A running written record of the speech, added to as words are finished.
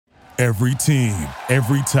Every team,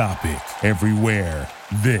 every topic, everywhere.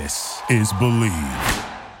 This is Believe.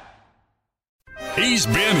 He's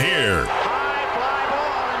been here. High fly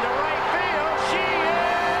ball into right field. She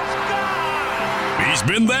is gone. He's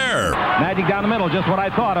been there. Magic down the middle, just what I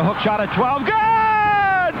thought. A hook shot at 12.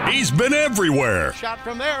 Good! He's been everywhere. Shot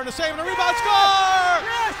from there and a save and a rebound. Score!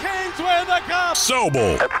 Yes, Kings win the cup.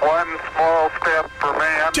 Sobel. It's one small step for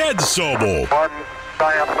man. Ted Sobel. One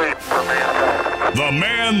giant leap for mankind. The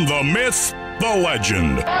man, the myth, the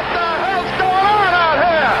legend. What the hell's going on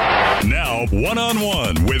out here? Now,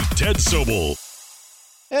 one-on-one with Ted Sobel.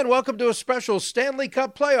 And welcome to a special Stanley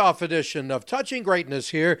Cup playoff edition of Touching Greatness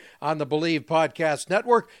here on the Believe Podcast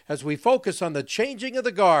Network as we focus on the changing of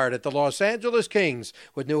the guard at the Los Angeles Kings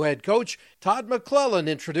with new head coach Todd McClellan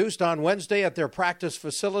introduced on Wednesday at their practice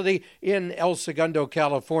facility in El Segundo,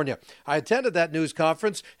 California. I attended that news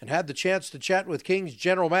conference and had the chance to chat with Kings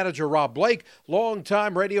general manager Rob Blake,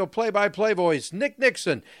 longtime radio play-by-play voice Nick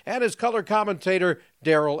Nixon, and his color commentator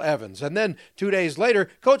Darrell Evans. And then 2 days later,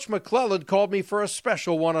 Coach McClellan called me for a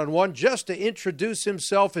special one-on-one just to introduce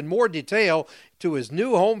himself in more detail to his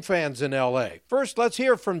new home fans in L.A. First, let's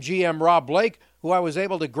hear from GM Rob Blake, who I was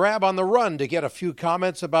able to grab on the run to get a few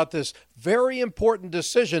comments about this very important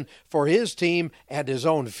decision for his team and his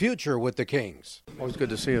own future with the Kings. Always good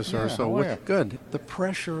to see you, sir. Good. The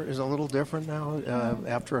pressure is a little different now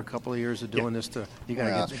after a couple of years of doing this. You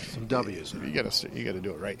got to get some W's. You got to do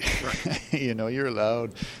it right. You know, you're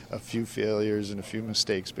allowed a few failures and a few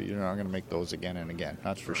mistakes, but you're not going to make those again and again.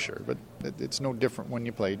 That's for sure. But it's no different when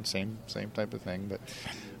you played. Same type of thing. But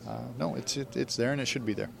no, it's there and it should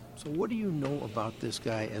be there. So what do you know about this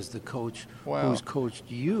guy as the coach who's coached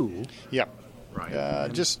you? Yeah.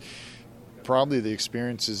 Right. Just probably the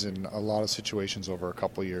experiences in a lot of situations over a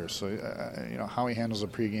couple of years. So, you know, how he handles a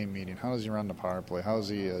pregame meeting, how does he run the power play, how does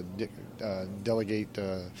he delegate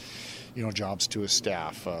jobs to his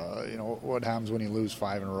staff. You know, what happens when you lose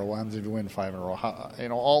 5 in a row? What happens if you win 5 in a row?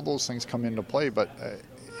 All those things come into play. But, a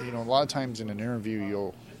lot of times in an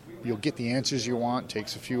interview, you'll get the answers you want. It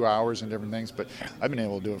takes a few hours and different things, but I've been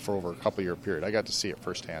able to do it for over a couple-year period. I got to see it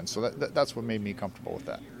firsthand, so that's what made me comfortable with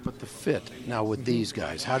that. But the fit now with these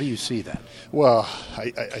guys, how do you see that? Well,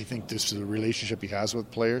 I think this is the relationship he has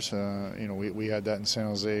with players. We had that in San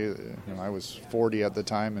Jose. I was 40 at the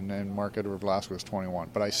time, and Marc-Edouard Velasquez was 21.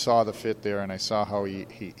 But I saw the fit there, and I saw how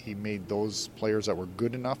he made those players that were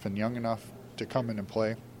good enough and young enough to come in and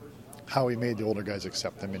play, how he made the older guys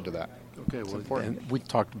accept them into that. Okay, and we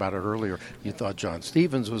talked about it earlier. You thought John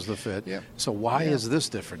Stevens was the fit. Yeah. So why is this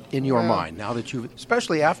different in your mind now that you've,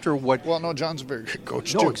 especially after what? Well, no, John's a very good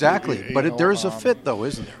coach too. No, exactly. But there's a fit, though,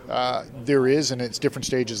 isn't there? There is, and it's different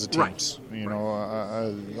stages of teams. Right.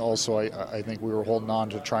 Also, I think we were holding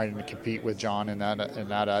on to trying to compete with John in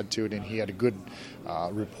that attitude, and he had a good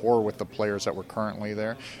rapport with the players that were currently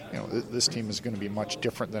there. This team is going to be much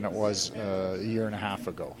different than it was a year and a half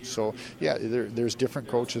ago. So, yeah, there's different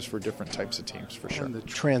coaches for different types of teams, for sure. And the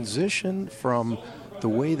transition from the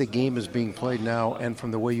way the game is being played now and from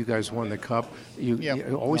the way you guys won the cup, you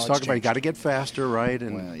always talk about you got to get faster, right?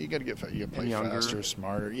 And you got to play faster,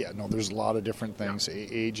 smarter. Yeah, no, there's a lot of different things. Yeah.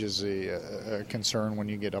 Age is a concern when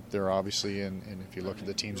you get up there, obviously, and if you look at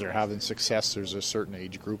the teams that are having success, there's a certain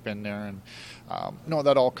age group in there, and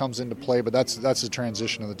that all comes into play. But that's the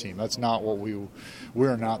transition of the team. That's not what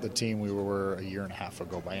we're not the team we were a year and a half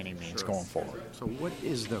ago by any means. Sure. Going forward. So, what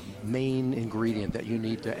is the main ingredient that you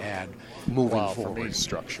need to add moving forward? For me,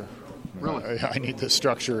 structure. Really? I need the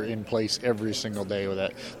structure in place every single day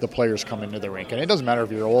that the players come into the rink. And it doesn't matter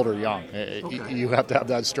if you're old or young. Okay. You have to have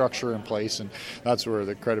that structure in place, and that's where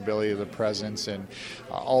the credibility, the presence, and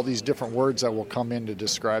all these different words that will come in to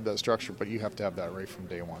describe that structure, but you have to have that right from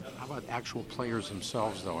day one. How about actual players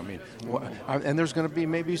themselves, though? I mean, and there's going to be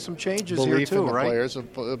maybe some changes belief here, too, in the right? Players.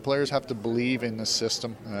 The players have to believe in the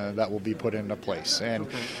system that will be put into place. And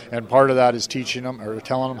part of that is teaching them or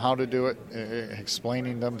telling them how to do it,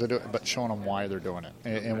 explaining them to do it, but showing them why they're doing it.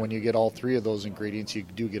 And when you get all three of those ingredients, you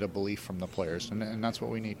do get a belief from the players, and that's what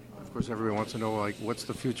we need. Of course, everyone wants to know, what's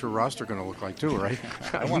the future roster going to look like, too, right?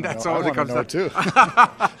 I want to know, too.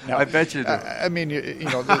 Now, I bet you do. I mean,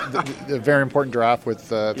 the very important draft with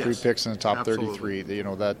 3 picks in the top absolutely.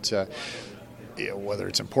 33. Whether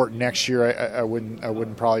it's important next year, I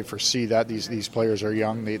wouldn't probably foresee that. These players are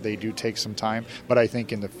young; they do take some time. But I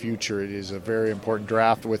think in the future, it is a very important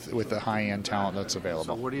draft with the high end talent that's available.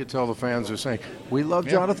 So, what do you tell the fans who are saying we love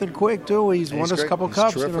Jonathan Quick too? He's won us a couple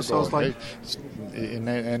cups. And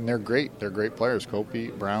they're great. They're great players.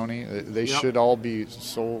 Kopi, Brownie, they should all be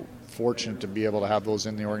so fortunate to be able to have those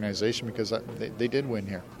in the organization because they did win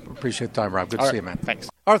here. Appreciate the time, Rob. Good to see you, man. Thanks.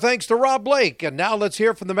 Our thanks to Rob Blake. And now let's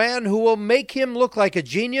hear from the man who will make him look like a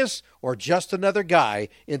genius or just another guy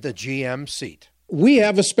in the GM seat. We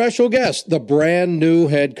have a special guest, the brand new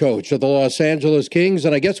head coach of the Los Angeles Kings,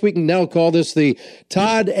 and I guess we can now call this the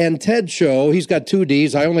Todd and Ted Show. He's got 2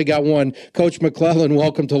 Ds. I only got one. Coach McClellan,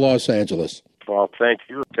 welcome to Los Angeles. Well, thank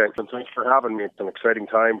you, Ted, and thanks for having me. It's an exciting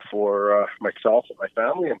time for myself and my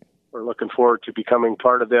family, and we're looking forward to becoming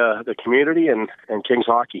part of the community and Kings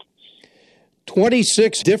hockey.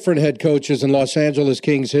 26 different head coaches in Los Angeles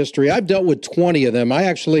Kings history. I've dealt with 20 of them. I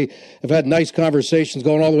actually have had nice conversations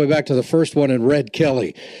going all the way back to the first one in Red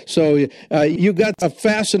Kelly. So you got a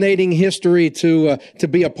fascinating history to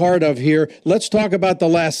be a part of here. Let's talk about the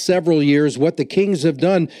last several years, what the Kings have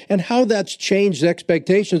done, and how that's changed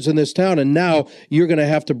expectations in this town. And now you're going to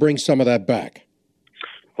have to bring some of that back.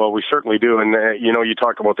 Well, we certainly do. And, you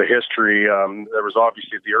talk about the history. There was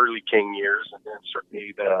obviously the early King years, and then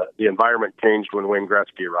certainly the environment changed when Wayne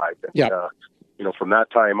Gretzky arrived. And, from that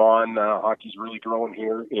time on, hockey's really growing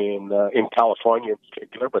here in California in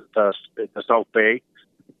particular, but the South Bay.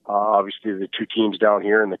 Obviously, the two teams down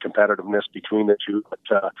here and the competitiveness between the two. But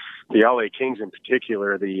the LA Kings in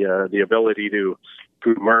particular, the ability to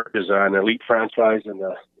emerge as an elite franchise in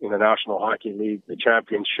the National Hockey League, the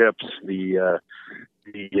championships, the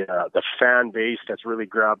fan base that's really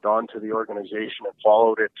grabbed onto the organization and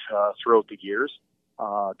followed it throughout the years.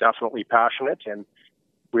 Definitely passionate, and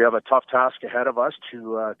we have a tough task ahead of us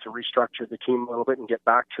to restructure the team a little bit and get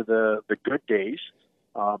back to the good days.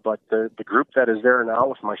 But the group that is there now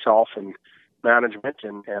with myself and management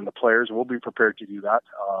and the players will be prepared to do that.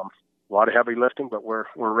 A lot of heavy lifting, but we're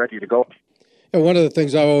ready to go. And one of the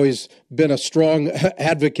things I've always been a strong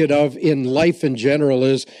advocate of in life in general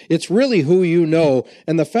is it's really who you know.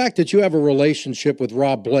 And the fact that you have a relationship with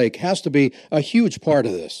Rob Blake has to be a huge part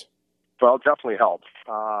of this. Well, it definitely helps.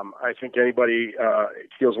 I think anybody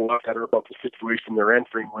feels a lot better about the situation they're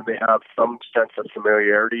entering when they have some sense of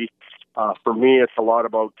familiarity. For me, it's a lot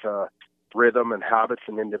about rhythm and habits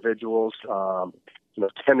and individuals,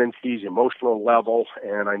 tendencies, emotional level,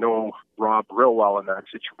 and I know Rob real well in that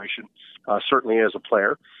situation, certainly as a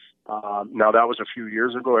player. Now, that was a few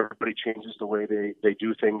years ago. Everybody changes the way they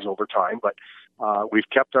do things over time, but we've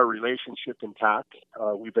kept our relationship intact.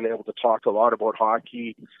 We've been able to talk a lot about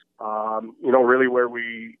hockey, really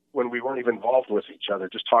when we weren't even involved with each other,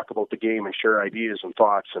 just talk about the game and share ideas and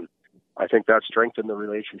thoughts, and I think that strengthened the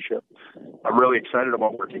relationship. I'm really excited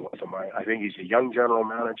about working with him. I think he's a young general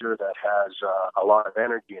manager that has a lot of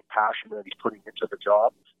energy and passion that he's putting into the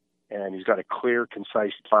job. And he's got a clear,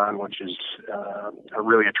 concise plan, which is a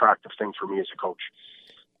really attractive thing for me as a coach.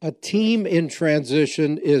 A team in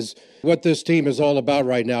transition is what this team is all about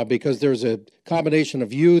right now, because there's a combination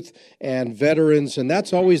of youth and veterans, and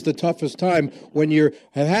that's always the toughest time when you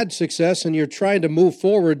have had success and you're trying to move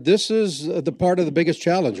forward. This is the part of the biggest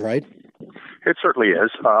challenge, right? It certainly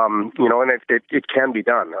is. And it can be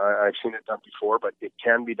done. I've seen it done before, but it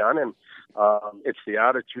can be done, and it's the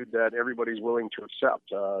attitude that everybody's willing to accept.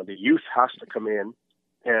 The youth has to come in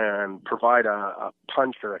and provide a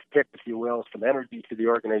punch or a kick, if you will, some energy to the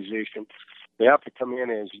organization. They have to come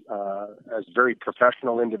in as very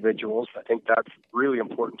professional individuals. I think that's really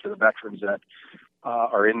important to the veterans that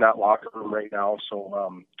are in that locker room right now.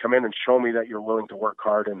 So come in and show me that you're willing to work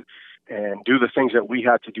hard and do the things that we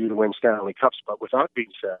had to do to win Stanley Cups. But with that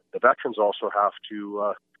being said, the veterans also have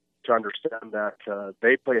to understand that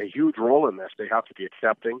they play a huge role in this. They have to be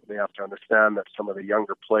accepting. They have to understand that some of the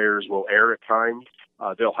younger players will err at times.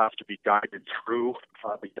 They'll have to be guided through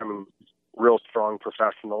becoming real strong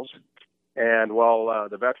professionals. And while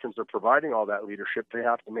the veterans are providing all that leadership, they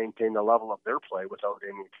have to maintain the level of their play without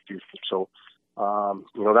any excuses. So,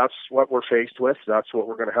 that's what we're faced with. That's what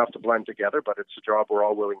we're going to have to blend together, but it's a job we're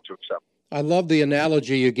all willing to accept. I love the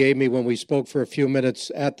analogy you gave me when we spoke for a few minutes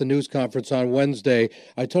at the news conference on Wednesday.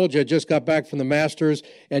 I told you I just got back from the Masters,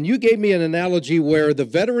 and you gave me an analogy where the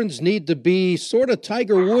veterans need to be sort of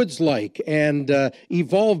Tiger Woods-like and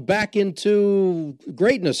evolve back into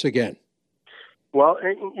greatness again. Well,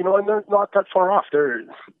 and they're not that far off. The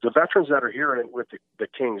veterans that are here with the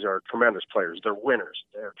Kings are tremendous players. They're winners.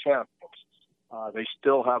 They're champions. They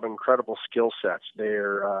still have incredible skill sets.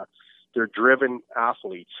 They're driven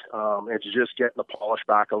athletes. It's just getting the polish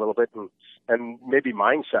back a little bit and maybe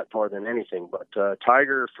mindset more than anything. But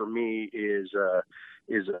Tiger, for me, is a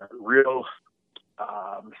real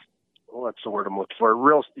what's the word I'm looking for? A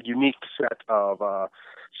real unique set of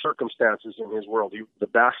circumstances in his world. He was the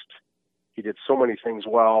best. He did so many things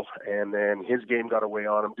well, and then his game got away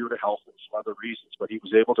on him due to health and some other reasons. But he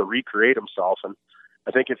was able to recreate himself, and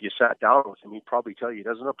I think if you sat down with him, he'd probably tell you he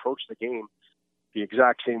doesn't approach the game the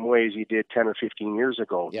exact same way as he did 10 or 15 years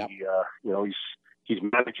ago. Yep. He's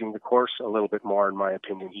managing the course a little bit more, in my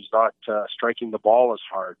opinion. He's not striking the ball as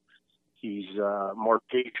hard. He's more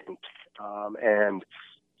patient, and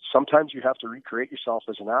sometimes you have to recreate yourself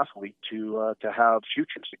as an athlete to have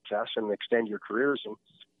future success and extend your careers. And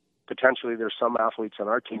potentially, there's some athletes on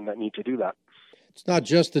our team that need to do that. It's not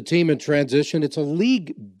just the team in transition. It's a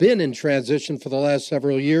league been in transition for the last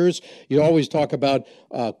several years. You always talk about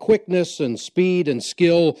quickness and speed and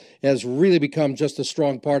skill has really become just a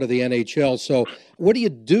strong part of the NHL. So what do you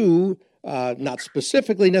do, not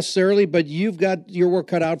specifically necessarily, but you've got your work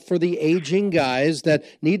cut out for the aging guys that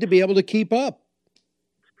need to be able to keep up?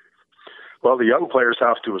 Well, the young players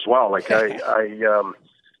have to as well. Like I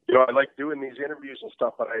like doing these interviews and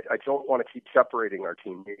stuff, but I don't want to keep separating our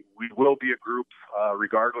team. We will be a group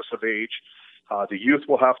regardless of age. The youth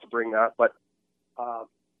will have to bring that, but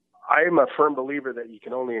I am a firm believer that you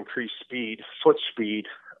can only increase speed, foot speed,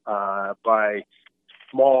 by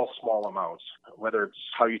small amounts, whether it's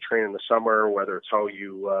how you train in the summer, whether it's how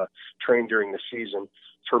you train during the season.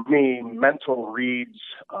 For me, mental reads,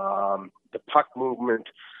 the puck movement,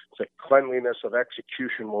 the cleanliness of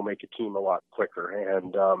execution will make a team a lot quicker.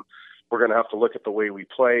 And we're going to have to look at the way we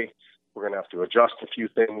play. We're going to have to adjust a few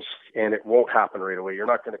things, and it won't happen right away. You're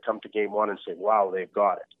not going to come to game one and say, wow, they've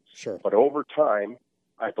got it. Sure. But over time,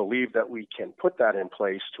 I believe that we can put that in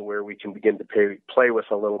place to where we can begin to play with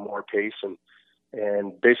a little more pace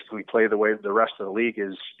and basically play the way the rest of the league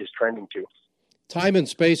is trending to. Time and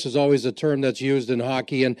space is always a term that's used in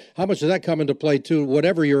hockey, and how much does that come into play too,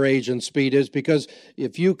 whatever your age and speed is? Because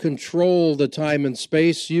if you control the time and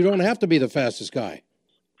space, you don't have to be the fastest guy.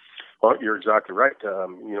 Well, you're exactly right.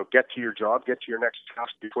 Get to your job, get to your next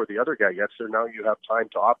task before the other guy gets there. Now you have time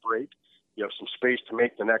to operate. You have some space to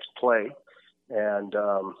make the next play, and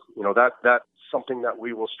that's something that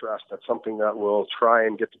we will stress. That's something that we'll try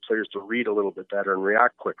and get the players to read a little bit better and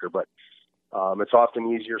react quicker. But it's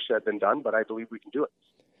often easier said than done, but I believe we can do it.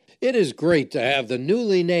 It is great to have the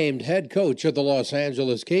newly named head coach of the Los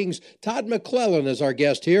Angeles Kings, Todd McLellan, as our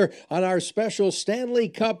guest here on our special Stanley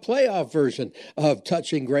Cup playoff version of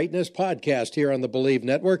Touching Greatness podcast here on the Believe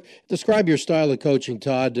Network. Describe your style of coaching,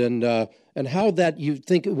 Todd, and how that you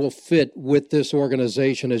think it will fit with this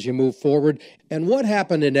organization as you move forward, and what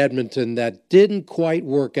happened in Edmonton that didn't quite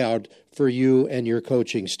work out for you and your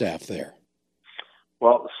coaching staff there.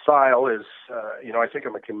 Well, style is, I think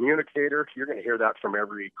I'm a communicator. You're going to hear that from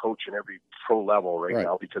every coach and every pro level right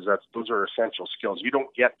now, because those are essential skills. You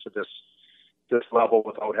don't get to this level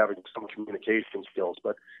without having some communication skills,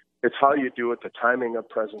 but it's how you do it, the timing of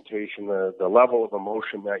presentation, the level of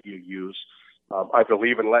emotion that you use. I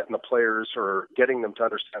believe in letting the players or getting them to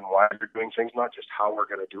understand why they're doing things, not just how we're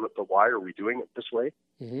going to do it, but why are we doing it this way.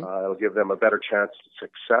 Mm-hmm. It'll give them a better chance at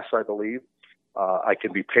success, I believe. I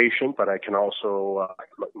can be patient, but I can also,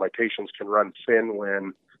 my patience can run thin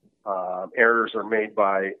when errors are made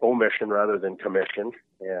by omission rather than commission.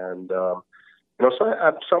 And, so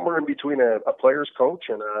I'm somewhere in between a player's coach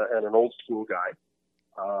and an old school guy.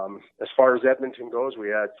 As far as Edmonton goes, we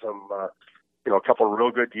had some, a couple of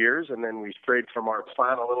real good years, and then we strayed from our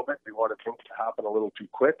plan a little bit. We wanted things to happen a little too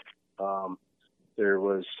quick. There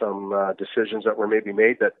was some decisions that were maybe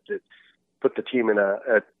made that put the team in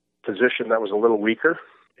a position that was a little weaker,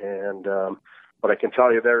 and what I can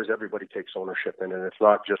tell you there is everybody takes ownership in it. It's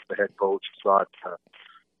not just the head coach. It's not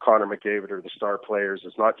Connor McDavid or the star players.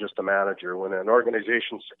 It's not just the manager. When an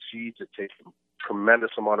organization succeeds, it takes a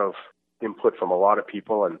tremendous amount of input from a lot of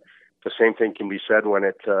people, and the same thing can be said when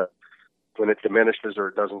it diminishes or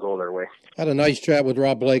it doesn't go their way. I had a nice chat with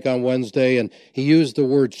Rob Blake on Wednesday, and he used the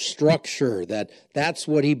word structure, that's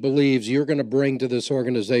what he believes you're going to bring to this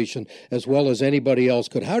organization as well as anybody else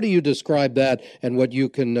could. How do you describe that and what you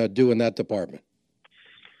can do in that department?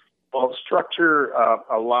 Well, structure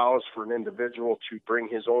allows for an individual to bring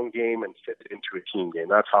his own game and fit it into a team game.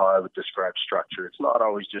 That's how I would describe structure. It's not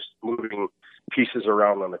always just moving pieces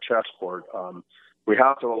around on the chessboard. We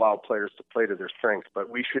have to allow players to play to their strengths, but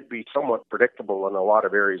we should be somewhat predictable in a lot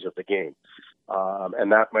of areas of the game.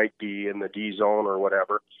 And that might be in the D zone or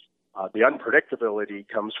whatever. The unpredictability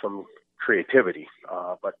comes from creativity,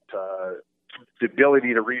 but the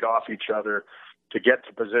ability to read off each other, to get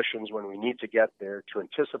to positions when we need to get there, to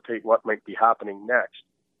anticipate what might be happening next,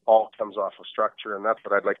 all comes off of structure, and that's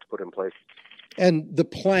what I'd like to put in place. And the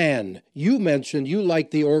plan, you mentioned you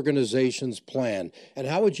like the organization's plan. And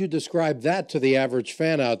how would you describe that to the average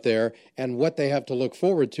fan out there and what they have to look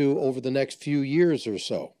forward to over the next few years or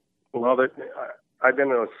so? Well, I've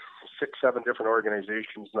been in 6-7 different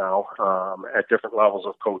organizations now at different levels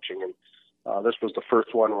of coaching. And This was the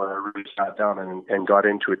first one where I really sat down and got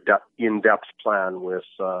into an in-depth plan with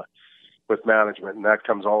management, and that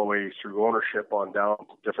comes all the way through ownership on down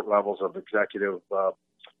to different levels of executive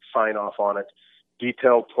sign-off on it.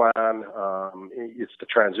 Detailed plan. It's the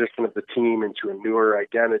transition of the team into a newer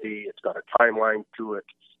identity. It's got a timeline to it.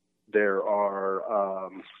 There are,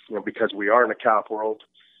 because we are in a cap world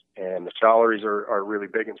and the salaries are really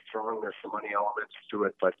big and strong, there's some money elements to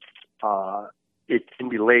it, but it can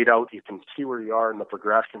be laid out. You can see where you are in the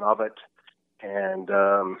progression of it. And,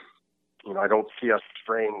 I don't see us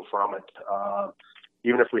straying from it.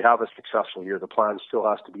 Even if we have a successful year, the plan still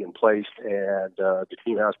has to be in place, and the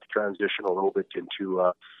team has to transition a little bit into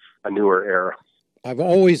a newer era. I've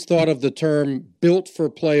always thought of the term built for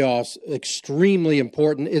playoffs extremely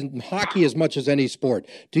important in hockey as much as any sport.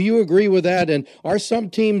 Do you agree with that? And are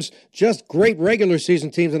some teams just great regular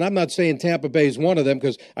season teams? And I'm not saying Tampa Bay is one of them,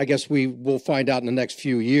 because I guess we will find out in the next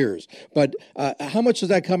few years. But how much does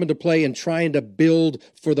that come into play in trying to build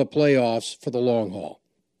for the playoffs for the long haul?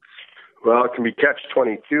 Well, it can be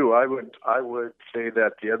catch-22. I would say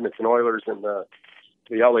that the Edmonton Oilers and the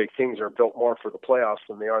LA Kings are built more for the playoffs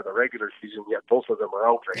than they are the regular season, yet both of them are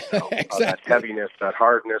out right now. Exactly. That heaviness, that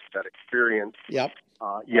hardness, that experience. Yep.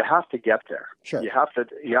 You have to get there. Sure. You have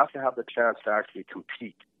to have the chance to actually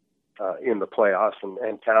compete in the playoffs,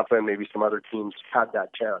 and Tampa and maybe some other teams had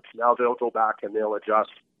that chance. Now they'll go back and they'll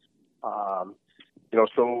adjust.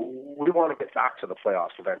 So we want to get back to the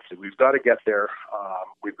playoffs eventually. We've got to get there.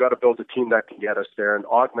 We've got to build a team that can get us there and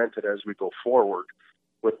augment it as we go forward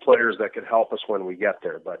with players that can help us when we get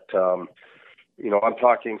there. But, I'm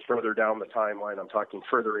talking further down the timeline. I'm talking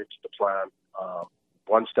further into the plan,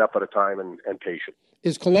 one step at a time and patient.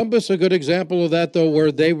 Is Columbus a good example of that, though,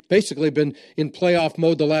 where they've basically been in playoff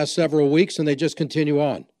mode the last several weeks and they just continue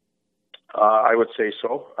on? I would say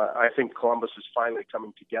so. I think Columbus is finally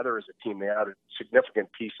coming together as a team. They added significant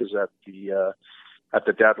pieces at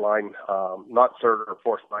the deadline, not third or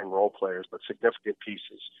fourth line role players, but significant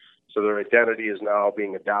pieces. So their identity is now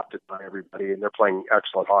being adapted by everybody, and they're playing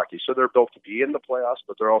excellent hockey. So they're built to be in the playoffs,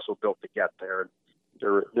 but they're also built to get there. And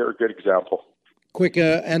they're a good example. Quick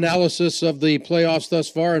analysis of the playoffs thus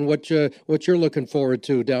far and what you're looking forward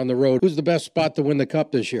to down the road. Who's the best spot to win the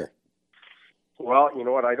Cup this year? Well, you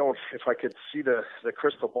know what? If I could see the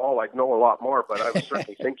crystal ball, I'd know a lot more, but I was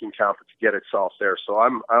certainly thinking Tampa to get itself there. So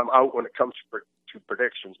I'm out when it comes to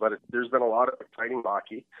predictions, but there's been a lot of exciting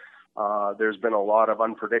hockey. There's been a lot of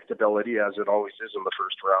unpredictability, as it always is in the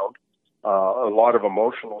first round. A lot of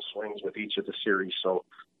emotional swings with each of the series. So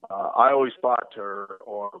I always thought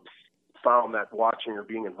or found that watching or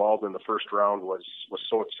being involved in the first round was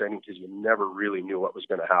so exciting because you never really knew what was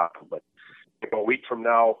going to happen. But a week from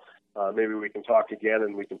now, maybe we can talk again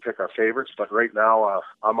and we can pick our favorites. But right now,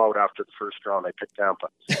 I'm out after the first round. I picked Tampa.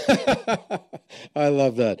 I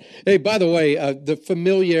love that. Hey, by the way, the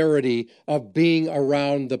familiarity of being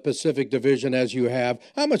around the Pacific Division as you have,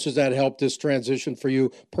 how much has that helped this transition for you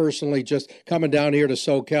personally, just coming down here to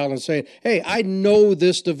SoCal and saying, hey, I know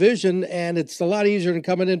this division, and it's a lot easier than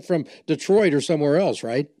coming in from Detroit or somewhere else,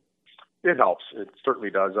 right? It helps. It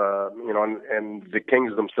certainly does. And the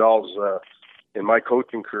Kings themselves, in my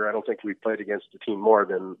coaching career, I don't think we played against a team more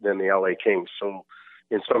than the LA Kings. So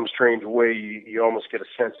in some strange way, you almost get a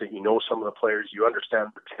sense that you know some of the players, you understand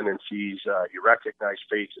their tendencies, you recognize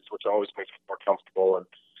faces, which always makes you more comfortable. And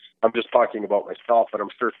I'm just talking about myself, but I'm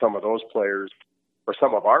sure some of those players, or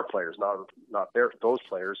some of our players, those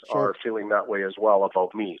players, sure, are feeling that way as well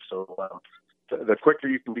about me. So the quicker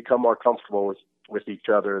you can become more comfortable with each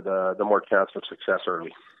other, the more chance of success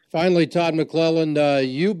early. Finally, Todd McLellan,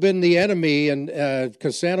 you've been the enemy, and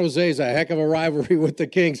because San Jose is a heck of a rivalry with the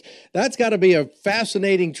Kings. That's got to be a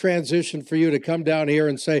fascinating transition for you to come down here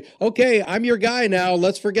and say, okay, I'm your guy now.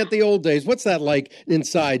 Let's forget the old days. What's that like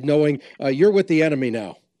inside, knowing you're with the enemy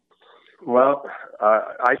now? Well,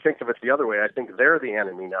 I think of it the other way. I think they're the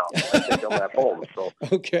enemy now. I think I'm at home. So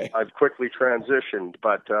okay. I've quickly transitioned,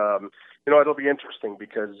 but it'll be interesting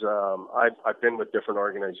because I've been with different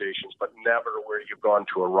organizations, but never where you've gone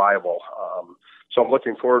to a rival. So I'm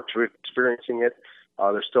looking forward to experiencing it.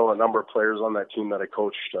 There's still a number of players on that team that I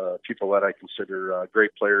coached, people that I consider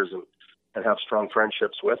great players and have strong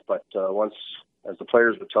friendships with. But as the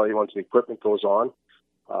players would tell you, once the equipment goes on,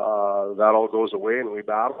 that all goes away and we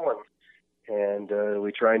battle and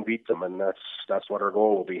we try and beat them, and that's what our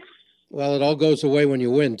goal will be. Well, it all goes away when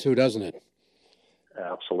you win, too, doesn't it?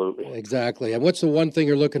 Absolutely. Exactly. And what's the one thing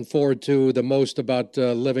you're looking forward to the most about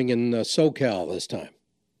living in SoCal this time?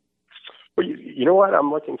 Well, you know what? I'm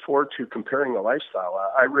looking forward to comparing the lifestyle.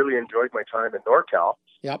 I really enjoyed my time in NorCal.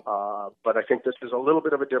 Yep. But I think this is a little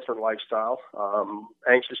bit of a different lifestyle.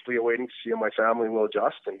 Anxiously awaiting to see how my family will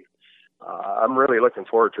adjust, and I'm really looking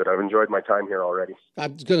forward to it. I've enjoyed my time here already. I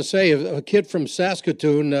was going to say, a kid from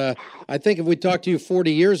Saskatoon, I think if we talked to you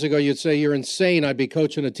 40 years ago, you'd say you're insane. I'd be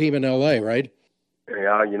coaching a team in L.A., right?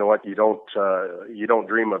 Yeah, you know what? You don't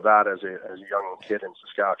dream of that as a young kid in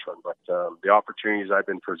Saskatchewan. But the opportunities I've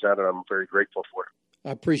been presented, I'm very grateful for.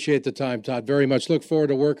 I appreciate the time, Todd, very much. Look forward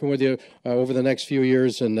to working with you over the next few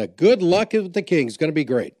years, and good luck with the Kings. It's going to be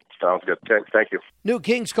great. Sounds good. Okay, thank you. New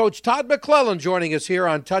Kings coach Todd McClellan joining us here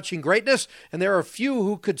on Touching Greatness, and there are few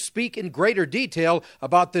who could speak in greater detail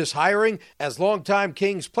about this hiring as longtime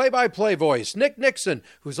Kings play-by-play voice, Nick Nickson,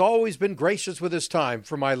 who's always been gracious with his time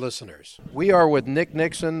for my listeners. We are with Nick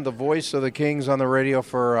Nickson, the voice of the Kings on the radio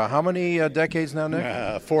for how many decades now,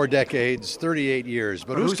 Nick? 4 decades, 38 years.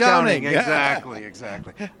 But who's counting? Exactly.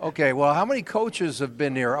 Okay, well, how many coaches have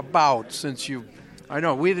been here about since you... I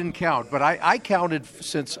know, we didn't count, but I counted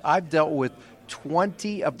since I've dealt with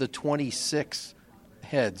 20 of the 26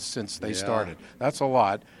 heads since they started. That's a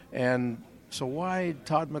lot. And so why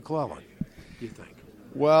Todd McClellan, do you think?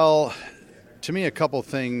 Well, to me, a couple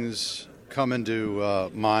things come into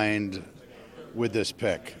mind with this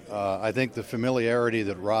pick. I think the familiarity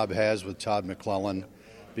that Rob has with Todd McClellan,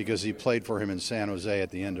 because he played for him in San Jose at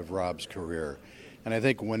the end of Rob's career. And I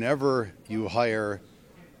think whenever you hire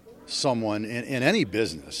someone in any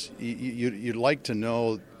business, you'd like to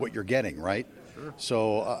know what you're getting, right? Sure.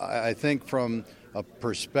 So I think from a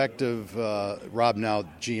perspective, Rob now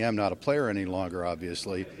GM, not a player any longer,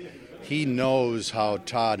 obviously, he knows how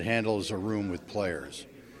Todd handles a room with players.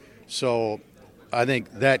 So I think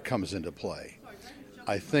that comes into play.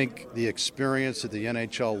 I think the experience at the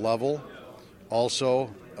NHL level also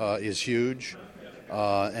is huge,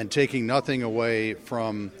 and taking nothing away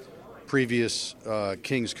from previous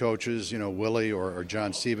Kings coaches, Willie or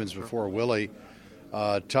John Stevens before Willie.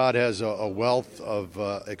 Todd has a wealth of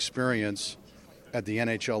experience at the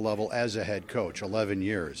NHL level as a head coach, 11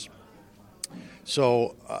 years.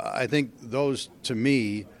 So I think those, to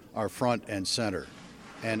me, are front and center.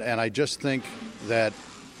 And I just think that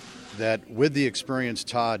with the experience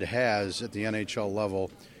Todd has at the NHL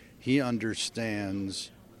level, he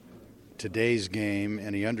understands today's game,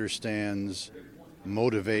 and he understands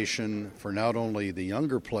motivation for not only the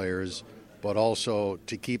younger players, but also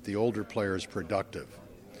to keep the older players productive.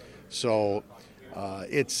 So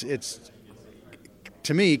it's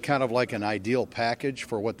to me kind of like an ideal package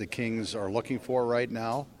for what the Kings are looking for right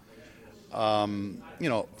now.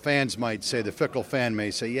 Fans might say, the fickle fan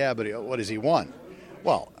may say, yeah, but what does he want?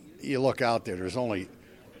 Well, you look out there, there's only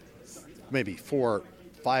maybe 4,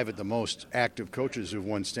 5 at the most active coaches who've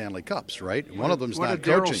won Stanley Cups, right? One of them's not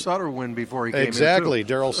coaching. What did Darryl Sutter win before he came in? Exactly.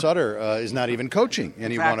 Darryl Sutter is not even coaching,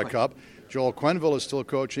 and he won a cup. Joel Quenneville is still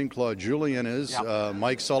coaching. Claude Julien is. Yep.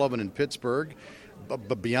 Mike Sullivan in Pittsburgh.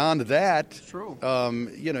 But beyond that, true. A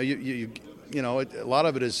lot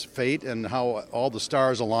of it is fate and how all the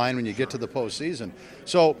stars align when you get to the postseason.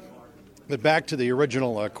 So, but back to the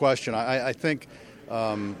original question, I think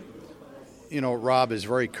Rob is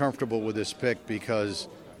very comfortable with this pick because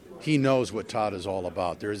he knows what Todd is all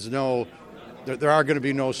about. There are going to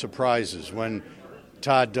be no surprises when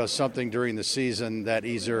Todd does something during the season that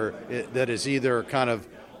is either kind of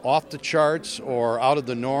off the charts or out of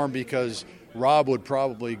the norm, because Rob would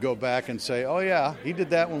probably go back and say, oh yeah, he did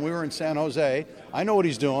that when we were in San Jose. I know what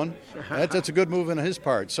he's doing. That's a good move on his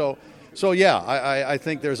part. So yeah, I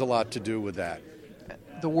think there's a lot to do with that.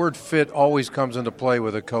 The word fit always comes into play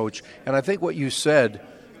with a coach. And I think what you said,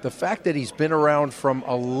 the fact that he's been around from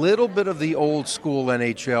a little bit of the old school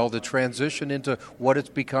NHL to transition into what it's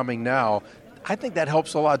becoming now, I think that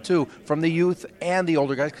helps a lot too, from the youth and the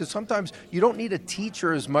older guys, because sometimes you don't need a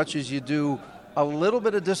teacher as much as you do a little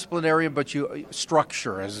bit of disciplinarian, but you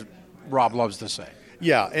structure, as Rob loves to say.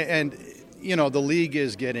 Yeah, and the league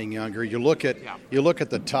is getting younger. You look at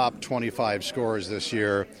the top 25 scorers this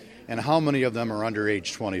year, and how many of them are under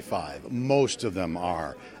age 25? Most of them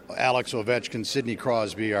are. Alex Ovechkin, Sidney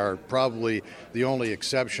Crosby are probably the only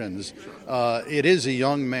exceptions. It is a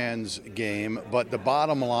young man's game, but the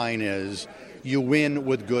bottom line is you win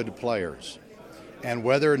with good players. And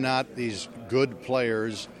whether or not these good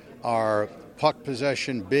players are puck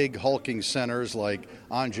possession, big hulking centers like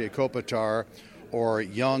Andrei Kopitar, or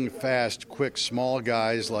young, fast, quick, small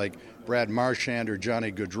guys like Brad Marchand or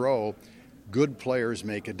Johnny Gaudreau, good players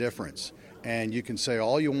make a difference. And you can say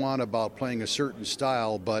all you want about playing a certain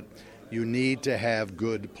style, but you need to have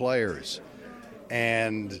good players.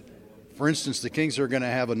 And For instance, the Kings are going to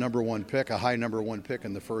have a number 1 pick, a high number 1 pick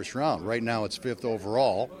in the first round. Right now it's 5th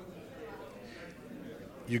overall.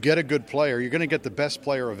 You get a good player, you're going to get the best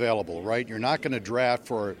player available, right? You're not going to draft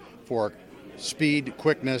for speed,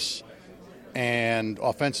 quickness, and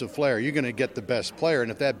offensive flair. You're going to get the best player,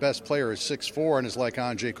 and if that best player is 6'4" and is like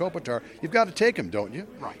Anze Kopitar, you've got to take him, don't you?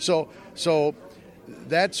 Right. So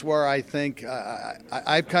that's where I think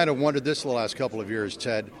I've kind of wondered this the last couple of years,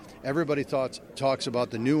 Ted. Everybody talks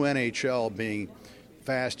about the new NHL being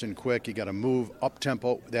fast and quick. You got to move up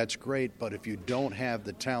tempo. That's great, but if you don't have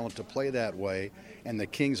the talent to play that way, and the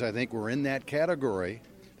Kings, I think, were in that category.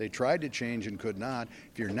 They tried to change and could not.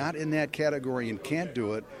 If you're not in that category and can't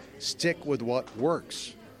do it, stick with what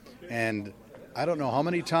works. And I don't know how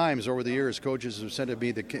many times over the years coaches have said to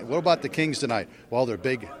me, what about the Kings tonight? Well, they're a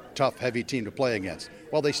big, tough, heavy team to play against.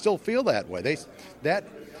 Well, they still feel that way.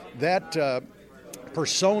 That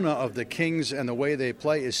persona of the Kings and the way they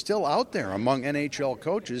play is still out there among NHL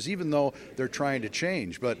coaches, even though they're trying to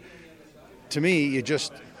change. But to me,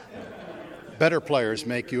 better players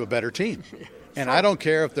make you a better team. And I don't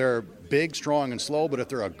care if they're big, strong, and slow, but if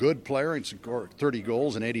they're a good player and score 30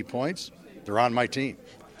 goals and 80 points, they're on my team.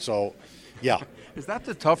 So, yeah. Is that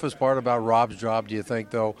the toughest part about Rob's job, do you think,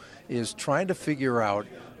 though, is trying to figure out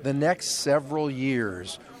the next several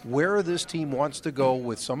years where this team wants to go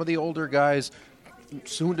with some of the older guys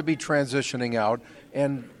soon to be transitioning out,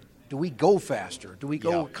 and do we go faster? Do we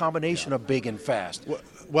go a combination of big and fast?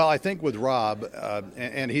 Well, I think with Rob,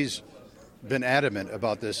 and he's been adamant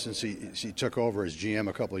about this since he took over as GM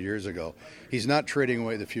a couple of years ago. He's not trading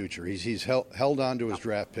away the future. He's held on to his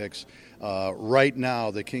draft picks. Right now,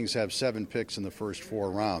 the Kings have 7 picks in the first 4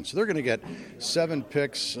 rounds. So they're going to get 7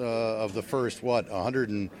 picks of the first,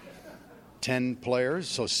 110 players?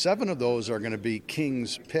 So 7 of those are going to be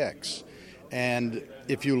Kings picks. And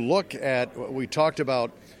if you look at what we talked about,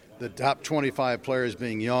 the top 25 players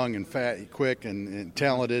being young and fat, quick and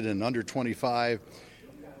talented and under 25,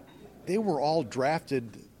 they were all drafted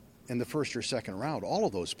in the first or second round, all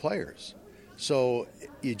of those players. So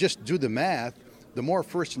you just do the math. The more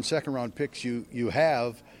first and second round picks you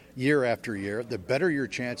have year after year, the better your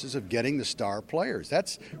chances of getting the star players.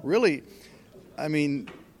 That's really,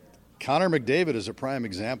 Connor McDavid is a prime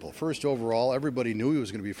example. First overall, everybody knew he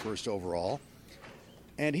was going to be first overall.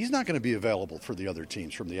 And he's not going to be available for the other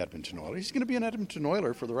teams from the Edmonton Oilers. He's going to be an Edmonton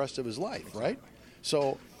Oiler for the rest of his life, right?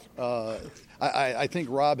 So I think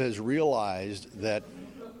Rob has realized that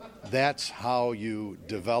that's how you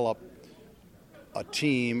develop a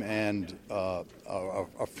team and a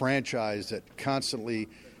franchise that constantly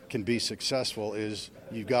can be successful is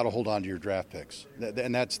you've got to hold on to your draft picks.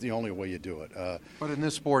 And that's the only way you do it. But in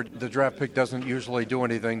this sport, the draft pick doesn't usually do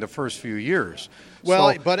anything the first few years.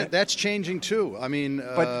 Well, but that's changing too.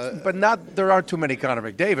 But not there aren't too many Connor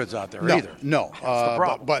McDavids out there either. No, that's the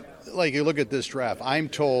problem. But like you look at this draft, I'm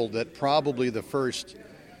told that probably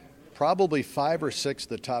 5 or 6 of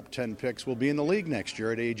the top 10 picks will be in the league next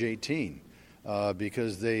year at age 18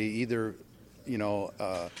 because they either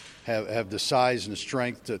have the size and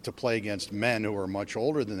strength to play against men who are much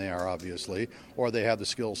older than they are, obviously, or they have the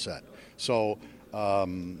skill set. So, I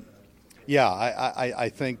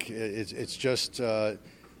think it's just,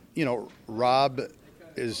 Rob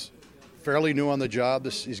is fairly new on the job.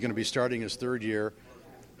 He's going to be starting his 3rd year.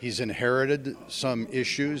 He's inherited some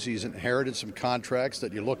issues. He's inherited some contracts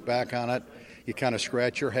that you look back on it, you kind of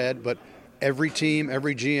scratch your head. But every team,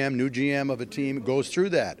 every GM, new GM of a team goes through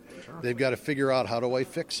that. They've got to figure out, how do I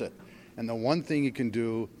fix it? And the one thing you can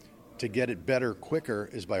do to get it better quicker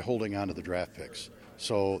is by holding on to the draft picks.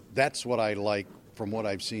 So that's what I like from what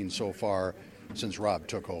I've seen so far since Rob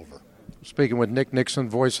took over. Speaking with Nick Nickson,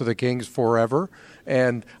 voice of the Kings forever.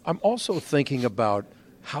 And I'm also thinking about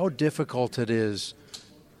how difficult it is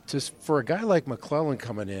for a guy like McClellan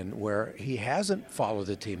coming in where he hasn't followed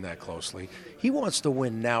the team that closely. He wants to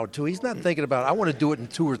win now, too. He's not thinking about, I want to do it in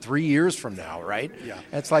 2 or 3 years from now, right? Yeah.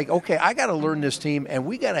 It's like, okay, I got to learn this team, and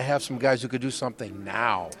we got to have some guys who could do something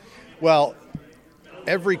now. Well,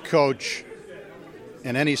 every coach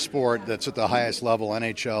in any sport that's at the highest level,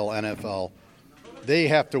 NHL, NFL, they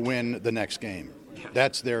have to win the next game.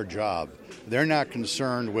 That's their job. They're not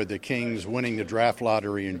concerned with the Kings winning the draft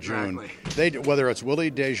lottery in June. Exactly. Whether it's Willie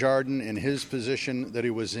Desjardins in his position that he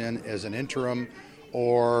was in as an interim,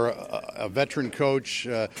 or a veteran coach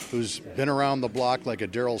who's been around the block like a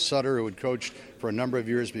Darryl Sutter, who had coached for a number of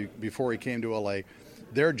years before he came to LA,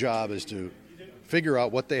 their job is to figure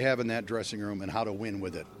out what they have in that dressing room and how to win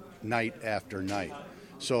with it night after night.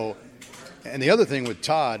 So, and the other thing with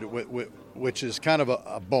Todd, which is kind of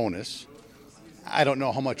a bonus, I don't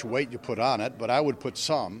know how much weight you put on it, but I would put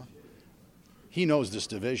some. He knows this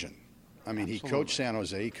division. I mean, he coached San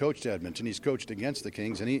Jose, he coached Edmonton, he's coached against the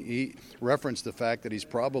Kings, and he referenced the fact that he's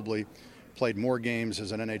probably played more games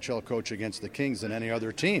as an NHL coach against the Kings than any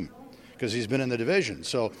other team because he's been in the division.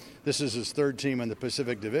 So this is his third team in the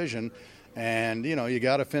Pacific Division, and, you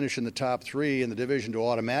got to finish in the top 3 in the division to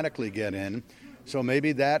automatically get in. So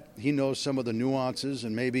maybe that he knows some of the nuances,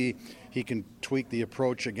 and maybe he can tweak the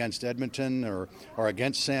approach against Edmonton or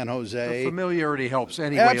against San Jose. The familiarity helps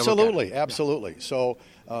anyway. Absolutely. So,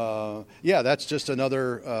 that's just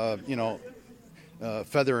another,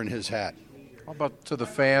 feather in his hat. How about to the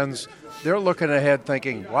fans? They're looking ahead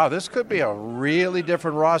thinking, wow, this could be a really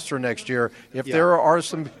different roster next year if there are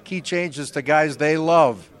some key changes to guys they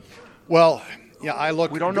love. Well, yeah,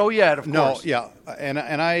 we don't know yet, of course. No, yeah, and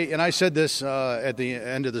I said this at the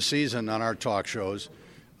end of the season on our talk shows.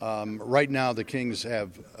 Right now, the Kings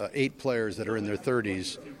have 8 players that are in their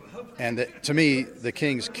 30s, and to me, the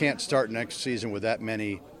Kings can't start next season with that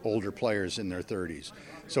many older players in their 30s.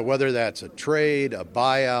 So whether that's a trade, a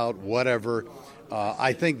buyout, whatever,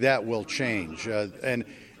 I think that will change. And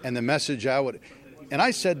the message and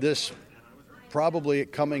I said this probably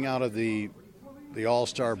coming out of the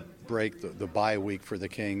All-Star break, the bye week for the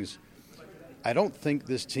Kings. I don't think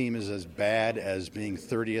this team is as bad as being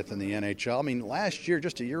 30th in the NHL. I mean, last year,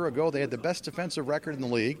 just a year ago, they had the best defensive record in the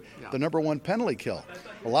league, the number 1 penalty kill.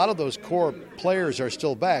 A lot of those core players are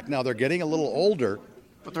still back. Now, they're getting a little older.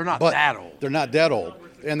 But they're not that old. They're not that old,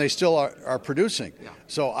 and they still are producing. Yeah.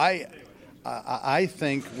 So I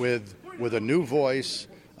think with a new voice,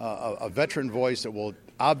 a veteran voice that will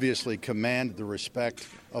obviously command the respect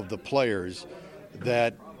of the players,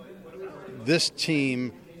 that this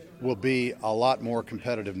team will be a lot more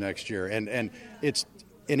competitive next year. And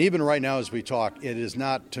even right now as we talk, it is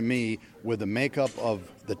not, to me, with the makeup of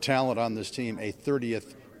the talent on this team, a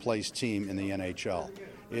 30th place team in the NHL.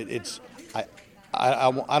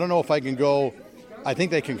 I don't know if I can go. I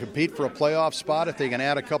think they can compete for a playoff spot if they can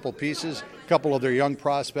add a couple pieces. A couple of their young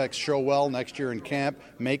prospects show well next year in camp,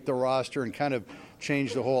 make the roster, and kind of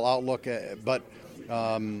change the whole outlook. But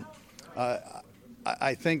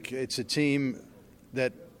I think it's a team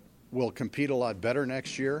that will compete a lot better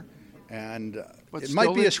next year. And but it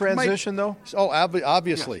might be a transition, though? Oh,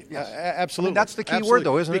 obviously. Yes. Absolutely. I mean, that's the key word,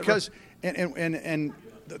 though, isn't it? Because and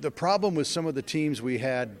the problem with some of the teams we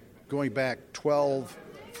had going back 12,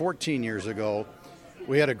 14 years ago,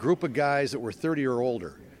 we had a group of guys that were 30 or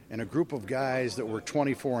older and a group of guys that were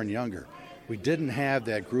 24 and younger. We didn't have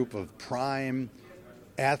that group of prime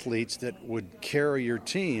athletes that would carry your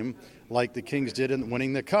team like the Kings did in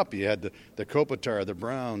winning the Cup. You had the Kopitar, the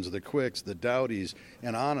Browns, the Quicks, the Doughties,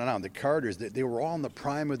 and on, the Carters. They were all in the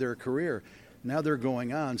prime of their career. Now they're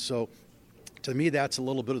going on. So to me, that's a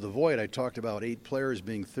little bit of the void. I talked about 8 players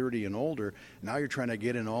being 30 and older. Now you're trying to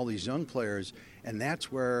get in all these young players, and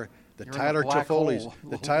that's where the Tyler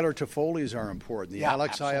Toffoli's are important. The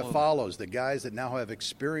Alex Iafallos, the guys that now have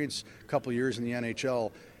experience a couple years in the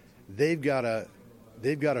NHL, they've got to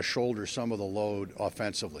shoulder some of the load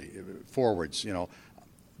offensively. Forwards,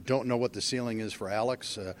 don't know what the ceiling is for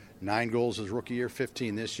Alex. 9 goals his rookie year,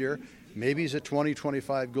 15 this year. Maybe he's a 20,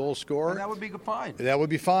 25 goal scorer. And that would be fine. That would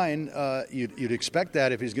be fine. You'd expect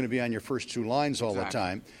that if he's going to be on your first 2 lines all the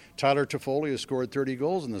time. Tyler Toffoli has scored 30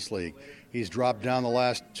 goals in this league. He's dropped down the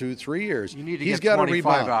last 2-3 years. You need to get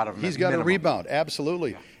 25 out of him. He's got to rebound,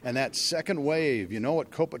 absolutely. Yeah. And that second wave,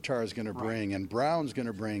 what Kopitar is going to bring and Brown's going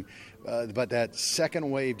to bring. But that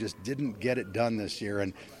second wave just didn't get it done this year.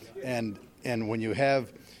 And when you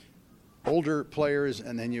have older players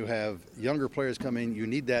and then you have younger players coming, you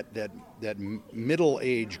need that middle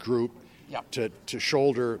age group to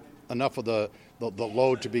shoulder enough of the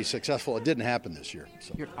load to be successful. It didn't happen this year.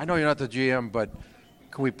 So. I know you're not the GM, but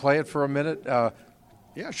can we play it for a minute? Yeah,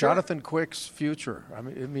 sure. Jonathan Quick's future. I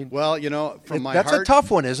mean, well, from my heart, that's a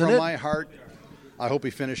tough one, isn't it? From my heart, I hope he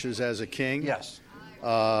finishes as a King. Yes.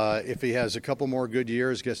 If he has a couple more good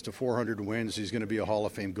years, gets to 400 wins, he's going to be a Hall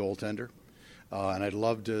of Fame goaltender. And I'd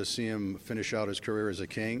love to see him finish out his career as a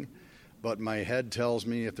King. But my head tells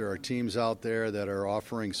me if there are teams out there that are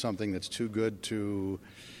offering something that's too good to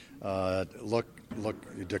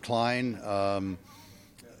decline,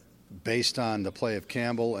 based on the play of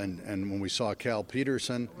Campbell and when we saw Cal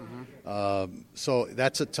Peterson. So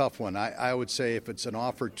that's a tough one. I would say if it's an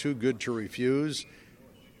offer too good to refuse,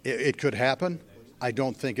 it could happen. I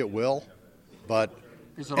don't think it will. But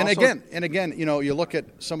again, you look at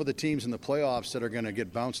some of the teams in the playoffs that are going to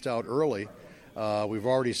get bounced out early. We've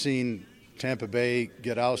already seen Tampa Bay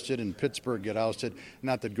get ousted and Pittsburgh get ousted.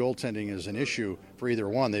 Not that goaltending is an issue for either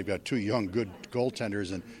one. They've got 2 young, good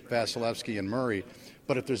goaltenders in Vasilevsky and Murray.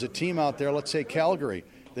 But if there's a team out there, let's say Calgary,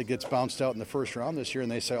 that gets bounced out in the first round this year,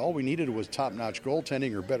 and they say all we needed was top-notch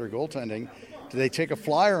goaltending or better goaltending. Do they take a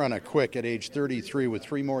flyer on it quick at age 33 with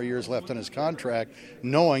 3 more years left on his contract,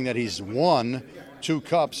 knowing that he's won 2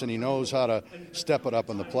 cups and he knows how to step it up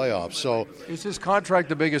in the playoffs? So, is his contract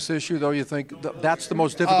the biggest issue, though? You think that's the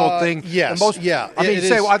most difficult thing? Yes. I mean,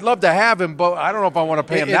 well, I'd love to have him, but I don't know if I want to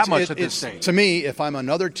pay him that much at this stage. To me, if I'm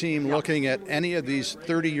another team looking at any of these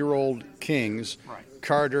 30-year-old Kings,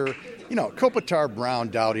 Carter, Kopitar, Brown,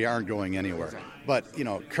 Doughty aren't going anywhere. But,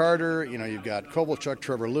 Carter, you've got Kovalchuk,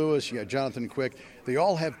 Trevor Lewis, you got Jonathan Quick. They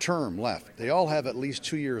all have term left. They all have at least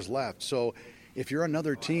 2 years left. So if you're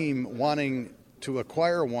another team wanting to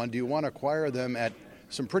acquire one, do you want to acquire them at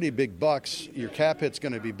some pretty big bucks? Your cap hit's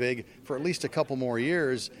going to be big for at least a couple more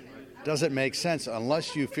years. Does it make sense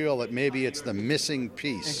unless you feel that maybe it's the missing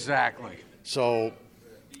piece? Exactly. So,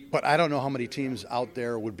 but I don't know how many teams out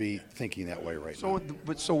there would be thinking that way right now.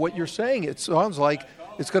 So what you're saying, it sounds like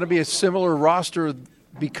it's going to be a similar roster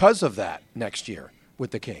because of that next year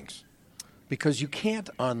with the Kings. Because you can't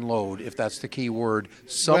unload, if that's the key word,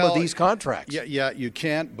 some of these contracts. Yeah, you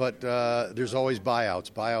can't, but there's always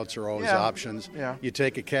buyouts. Buyouts are always options. Yeah. You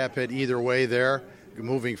take a cap hit either way there,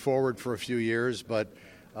 moving forward for a few years. But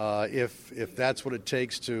if that's what it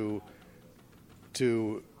takes to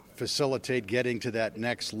facilitate getting to that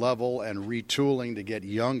next level and retooling to get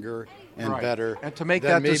younger and better. And to make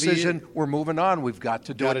that decision, we're moving on. We've got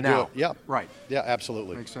to do it now. Yeah. Right. Yeah,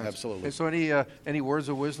 absolutely. Makes sense. Absolutely. So any words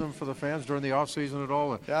of wisdom for the fans during the off season at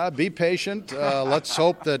all? Be patient. Let's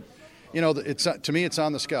hope that, it's to me, it's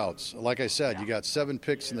on the scouts. Like I said, you got 7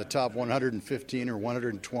 picks in the top 115 or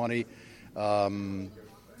 120.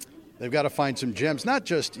 They've got to find some gems. Not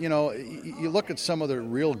just, you look at some of the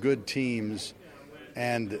real good teams,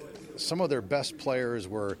 and some of their best players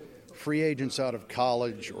were free agents out of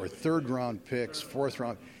college or 3rd-round picks,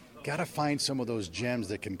 4th-round. Got to find some of those gems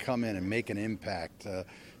that can come in and make an impact.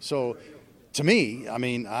 So, to me, I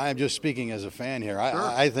mean, I'm just speaking as a fan here.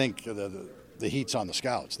 I think the heat's on the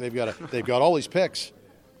scouts. They've got all these picks.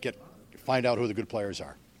 Find out who the good players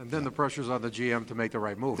are. And then the pressure's on the GM to make the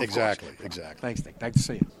right move. Exactly. Thanks, Nick. Nice to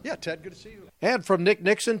see you. Yeah, Ted, good to see you. And from Nick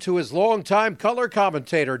Nixon to his longtime color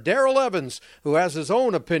commentator, Darrell Evans, who has his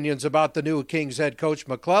own opinions about the new Kings head coach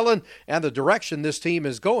McClellan and the direction this team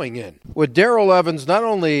is going in. With Darrell Evans, not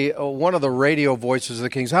only one of the radio voices of the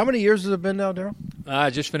Kings, how many years has it been now, Darrell?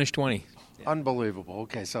 Just finished 20. Unbelievable.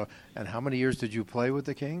 Okay, and how many years did you play with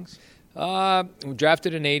the Kings?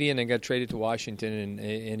 Drafted in 80 and then got traded to Washington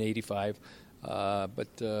in 85.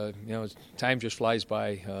 Time just flies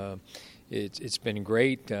by. It's been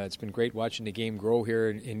great. It's been great watching the game grow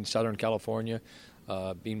here in Southern California.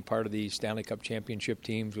 Being part of the Stanley Cup championship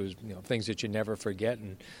teams was things that you never forget,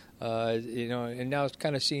 and now it's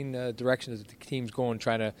kind of seeing the direction that the team's going,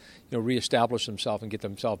 trying to reestablish themselves and get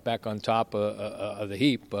themselves back on top of the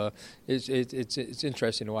heap. It's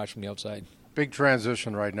interesting to watch from the outside. Big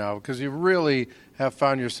transition right now because you really have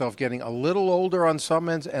found yourself getting a little older on some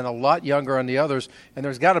ends and a lot younger on the others, and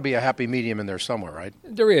there's got to be a happy medium in there somewhere, right?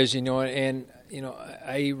 There is,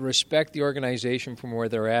 I respect the organization from where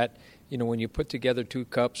they're at. When you put together 2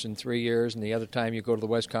 cups in 3 years and the other time you go to the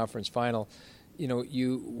West Conference Final,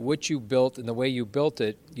 what you built and the way you built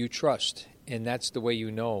it, you trust, and that's the way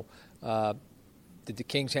you know. Did the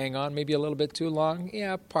Kings hang on maybe a little bit too long?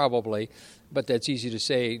 Yeah, probably. But that's easy to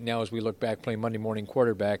say now as we look back playing Monday morning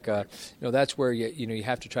quarterback. That's where you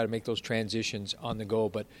have to try to make those transitions on the go.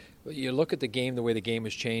 But you look at the game, the way the game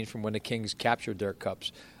has changed from when the Kings captured their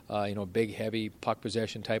cups. Big, heavy, puck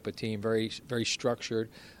possession type of team, very, very structured.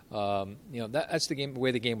 That's the game. The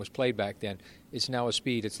way the game was played back then. It's now a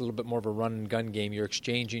speed. It's a little bit more of a run and gun game. You're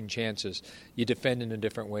exchanging chances. You defend in a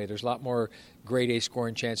different way. There's a lot more grade A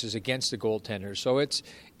scoring chances against the goaltenders. So it's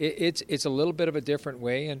a little bit of a different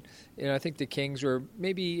way. And I think the Kings are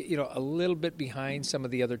maybe a little bit behind some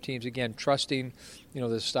of the other teams. Again, trusting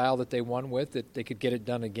the style that they won with, that they could get it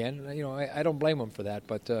done again. I don't blame them for that.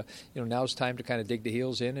 But now's time to kind of dig the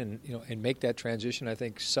heels in and make that transition. I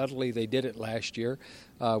think subtly they did it last year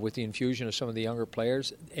with the infusion of some of the younger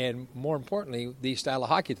players, and more importantly, the style of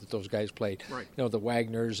hockey that those guys played. Right. The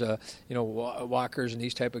Wagners, Walkers, and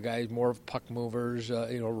these type of guys, more of puck movers.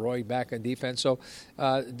 Roy back on defense. So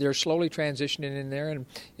they're slowly transitioning in there, and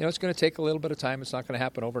it's going to take a little bit of time. It's not going to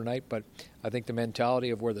happen overnight, but I think the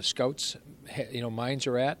mentality of where the scouts, minds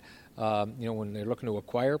are at. When they're looking to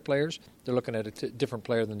acquire players, they're looking at a different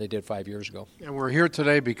player than they did 5 years ago. And we're here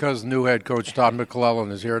today because new head coach Todd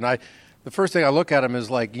McClellan is here, and the first thing I look at him is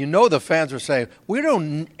like, the fans are saying, we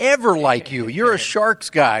don't ever like you. You're a Sharks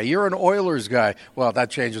guy. You're an Oilers guy. Well, that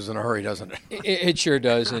changes in a hurry, doesn't it? It sure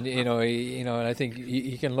does. And, and I think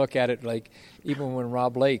you can look at it like even when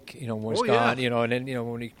Rob Lake, was gone, and then,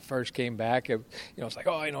 when he first came back, it's like,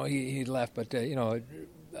 he left. But,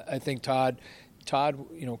 I think Todd,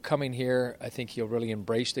 coming here, I think he'll really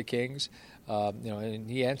embrace the Kings. And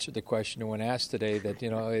he answered the question when asked today that,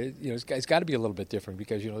 it's got to be a little bit different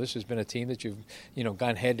because, this has been a team that you've,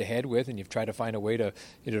 gone head-to-head with and you've tried to find a way to,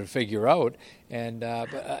 to figure out. And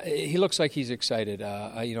but he looks like he's excited.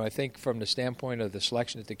 I think from the standpoint of the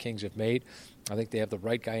selection that the Kings have made, I think they have the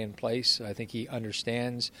right guy in place. I think he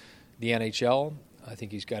understands the NHL. I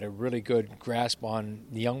think he's got a really good grasp on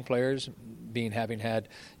the young players, having had,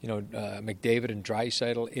 McDavid and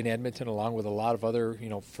Draisaitl in Edmonton, along with a lot of other,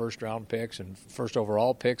 first-round picks and first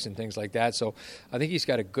overall picks and things like that. So I think he's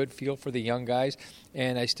got a good feel for the young guys,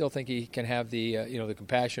 and I still think he can have the, the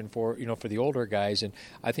compassion for, for the older guys. And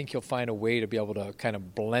I think he'll find a way to be able to kind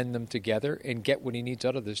of blend them together and get what he needs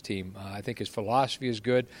out of this team. I think his philosophy is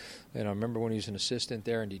good. And I remember when he was an assistant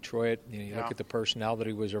there in Detroit. You look at the personnel that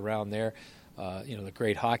he was around there. The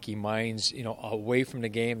great hockey minds, away from the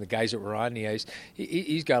game, the guys that were on the ice.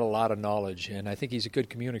 He's got a lot of knowledge, and I think he's a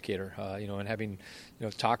good communicator. And having,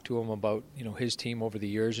 talked to him about, his team over the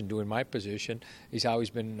years and doing my position, he's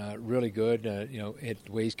always been really good, at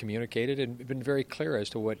the way he's communicated and been very clear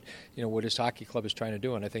as to what, what his hockey club is trying to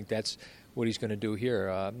do. And I think that's what he's going to do here.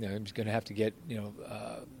 He's going to have to get,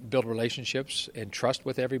 build relationships and trust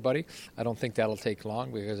with everybody. I don't think that'll take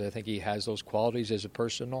long because I think he has those qualities as a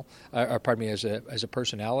as a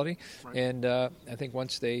personality. Right. And I think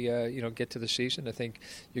once they, get to the season, I think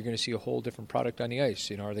you're going to see a whole different product on the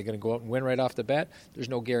ice. Are they going to go out and win right off the bat? There's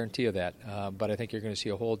no guarantee of that. But I think you're going to see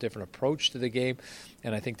a whole different approach to the game.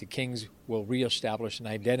 And I think the Kings will reestablish an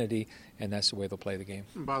identity, and that's the way they'll play the game.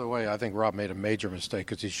 By the way, I think Rob made a major mistake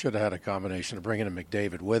because he should have had a combination of bringing in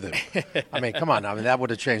McDavid with him. I mean, come on. That would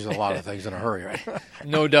have changed a lot of things in a hurry, right?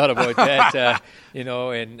 No doubt about that.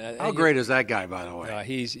 And how great is that guy, by the way?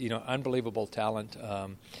 He's unbelievable talent. As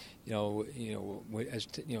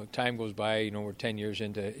time goes by, we're 10 years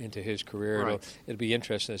into his career. Right. It'll be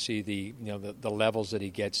interesting to see the levels that he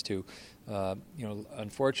gets to.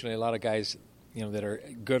 Unfortunately, a lot of guys, that are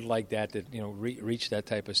good like that reach that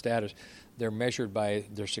type of status, they're measured by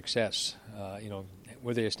their success.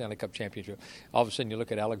 Whether a Stanley Cup championship. All of a sudden, you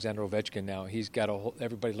look at Alexander Ovechkin now. He's got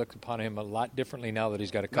everybody looks upon him a lot differently now that he's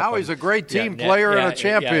got a cup. Now he's a great team player and a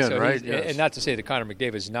champion, so right? Yes. And not to say that Connor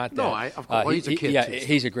McDavid is not that. No, of course, he's a kid too.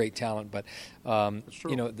 He's a great talent, but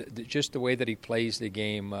just the way that he plays the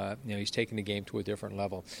game, he's taking the game to a different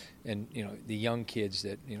level. And the young kids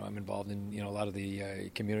that I'm involved in, a lot of the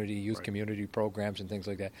youth community programs and things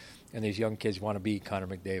like that. And these young kids want to be Connor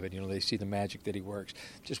McDavid. They see the magic that he works.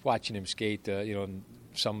 Just watching him skate,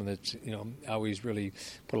 someone that's always really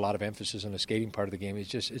put a lot of emphasis on the skating part of the game.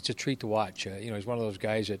 It's a treat to watch. He's one of those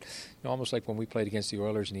guys that almost like when we played against the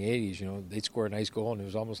Oilers in the 80s. They'd score a nice goal and it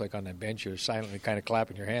was almost like on that bench you're silently kind of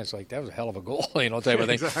clapping your hands like that was a hell of a goal, type of thing.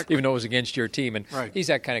 Exactly. Even though it was against your team. And he's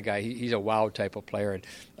that kind of guy. He's a wow type of player. And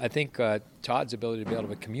I think Todd's ability to be able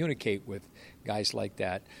to communicate with guys like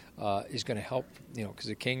that is going to help, because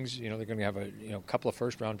the Kings, they're going to have a couple of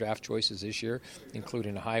first-round draft choices this year,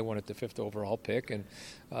 including a high one at the 5th overall pick, and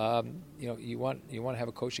you want to have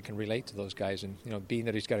a coach that can relate to those guys, and being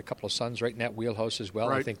that he's got a couple of sons right in that wheelhouse as well,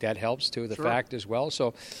 right. I think that helps too. The fact as well.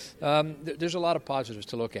 So there's a lot of positives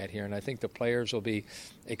to look at here, and I think the players will be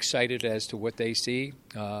excited as to what they see.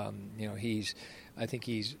 I think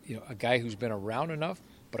he's a guy who's been around enough,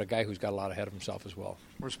 but a guy who's got a lot ahead of himself as well.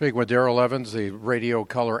 We're speaking with Darryl Evans, the radio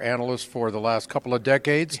color analyst for the last couple of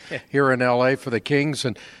decades here in L.A. for the Kings.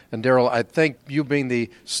 And Darryl, I think you being the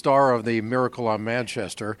star of the Miracle on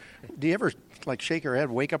Manchester, do you ever shake your head,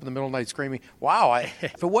 wake up in the middle of the night screaming, wow,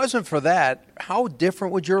 if it wasn't for that, how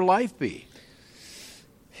different would your life be?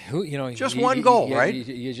 Just one goal, right?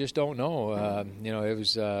 You just don't know. It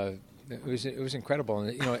was incredible.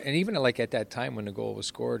 And even at that time when the goal was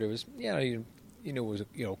scored, it was, it was a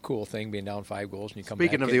cool thing being down 5 goals and you come back.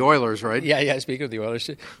 Speaking of the Oilers, right? Yeah. Speaking of the Oilers,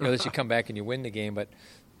 that you come back and you win the game. But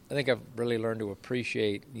I think I've really learned to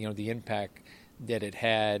appreciate, the impact that it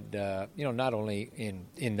had, not only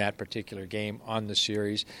in that particular game on the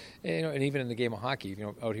series, and even in the game of hockey,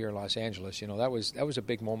 out here in Los Angeles, that was a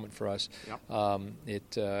big moment for us.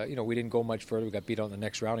 Yep. We didn't go much further. We got beat out in the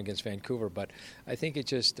next round against Vancouver, but I think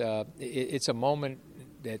it's a moment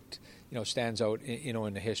that stands out,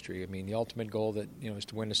 in the history. I mean, the ultimate goal that, is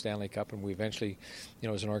to win the Stanley Cup, and we eventually,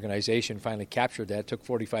 as an organization, finally captured that. It took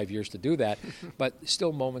 45 years to do that, but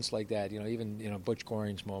still moments like that, even, Butch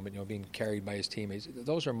Goring's moment, being carried by his teammates,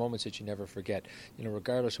 those are moments that you never forget.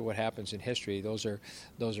 Regardless of what happens in history, those are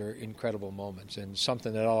incredible moments, and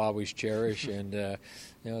something that I'll always cherish, and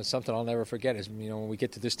something I'll never forget is, when we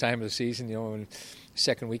get to this time of the season, when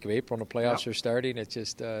second week of April and the playoffs are starting, it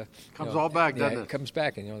just comes all back, doesn't it? It comes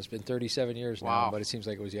back, and it's been 37 years now, but it seems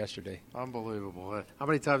like it was yesterday. Unbelievable. How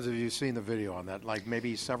many times have you seen the video on that? Like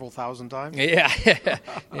maybe several thousand times? Yeah,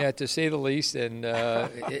 yeah, to say the least, and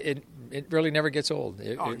it really never gets old.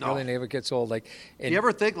 It really never gets old. Like, do you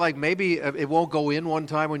ever think like maybe it won't go in one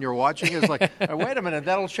time when you're watching? It's like, wait a minute,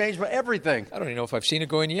 that'll change everything. I don't even know if I've seen it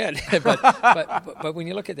go in yet, but when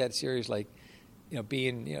you look at that series, like,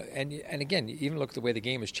 being, and again, even look at the way the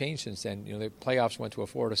game has changed since then. The playoffs went to a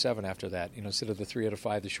 4-7 after that. Instead of the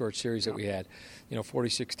 3-5, the short series that we had.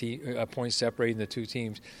 46 points separating the two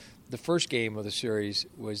teams. The first game of the series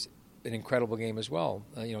was an incredible game as well.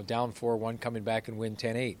 Down 4-1, coming back and win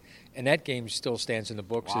 10-8. And that game still stands in the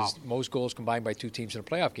books as most goals combined by two teams in a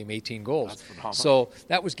playoff game, 18 goals. That's phenomenal. So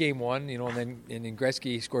that was game one, and then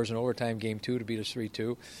Gretzky scores an overtime game 2 to beat us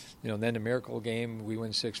 3-2. And then the miracle game, we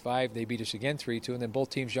win 6-5. They beat us again 3-2, and then both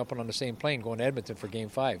teams jumping on the same plane going to Edmonton for game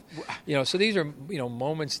 5. So these are,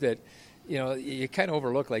 moments that, you kind of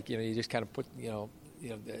overlook, like, you just kind of put,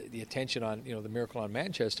 the attention on, the Miracle on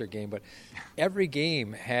Manchester game, but every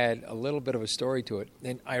game had a little bit of a story to it.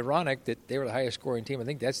 And ironic that they were the highest scoring team. I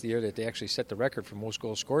think that's the year that they actually set the record for most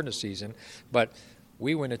goals scored in a season. But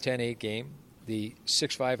we win a 10-8 game, the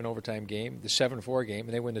 6-5 in overtime game, the 7-4 game,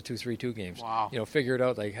 and they win the 2-3-2 games. Wow. Figure it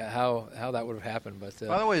out, like how that would have happened. But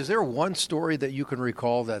by the way, is there one story that you can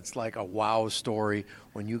recall that's like a wow story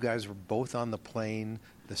when you guys were both on the plane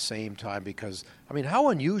the same time? Because, how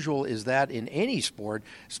unusual is that in any sport,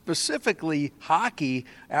 specifically hockey,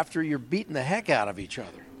 after you're beating the heck out of each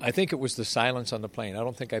other? I think it was the silence on the plane. I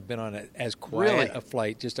don't think I've been on as quiet a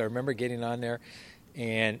flight. Just I remember getting on there,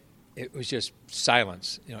 and it was just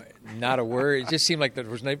silence. Not a word. It just seemed like there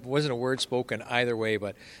wasn't a word spoken either way.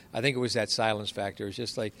 But I think it was that silence factor. It was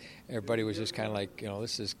just like everybody was just kind of like,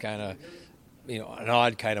 this is kind of, an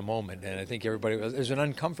odd kind of moment. And I think everybody was an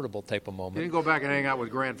uncomfortable type of moment. You didn't go back and hang out with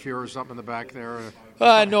Grant Fuhr or something in the back there?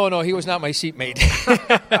 No, he was not my seatmate.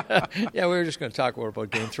 Yeah, we were just going to talk more about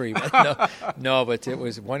Game 3. But but it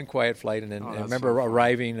was one quiet flight. And then I remember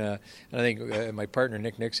arriving, and I think my partner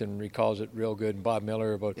Nick Nixon recalls it real good, and Bob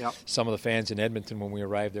Miller, about some of the fans in Edmonton when we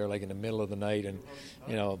arrived there, like in the middle of the night. And,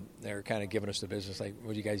 they were kind of giving us the business, like,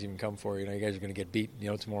 what do you guys even come for? You guys are going to get beat,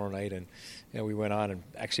 tomorrow night. And we went on and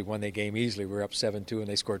actually won that game easily. We were up 7-2, and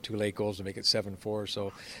they scored 2 late goals to make it 7-4.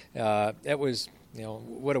 So that was,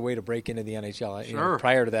 what a way to break into the NHL. Sure.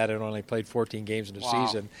 Prior to that, I'd only played 14 games in the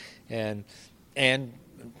season. And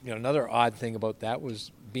another odd thing about that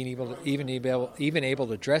was being able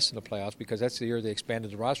to dress in the playoffs, because that's the year they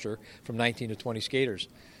expanded the roster from 19 to 20 skaters.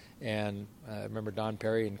 And I remember Don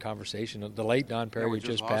Perry in conversation. The late Don Perry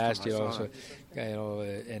just passed, and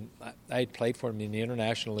I had played for him in the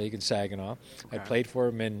International League in Saginaw. Okay. I played for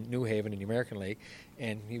him in New Haven in the American League,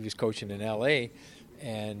 and he was coaching in L.A.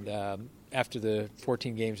 And after the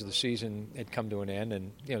 14 games of the season had come to an end,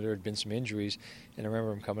 and there had been some injuries, and I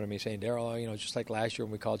remember him coming to me saying, "Daryl, just like last year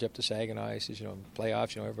when we called you up to Saginaw, he says,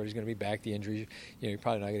 playoffs, everybody's going to be back. The injuries, you're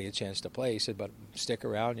probably not going to get a chance to play." He said, "But stick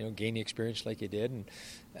around, gain the experience like you did,"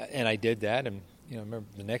 and I did that. And I remember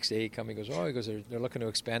the next day he comes, he goes, they're looking to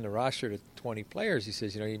expand the roster to 20 players. He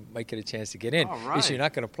says, you might get a chance to get in. Right. He said, "You're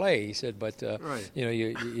not going to play." He said, "But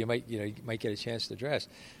you might get a chance to dress."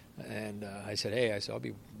 And I said, I'll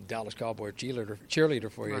be Dallas Cowboy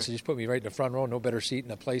cheerleader for you. Right. So just put me right in the front row, no better seat in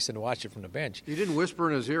the place than to watch it from the bench. You didn't whisper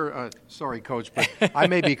in his ear, sorry, Coach, but I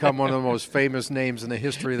may become one of the most famous names in the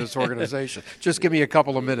history of this organization. Just give me a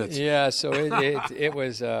couple of minutes. Yeah, so it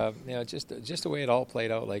was just the way it all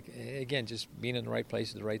played out. Like, again, just being in the right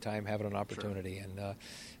place at the right time, having an opportunity, and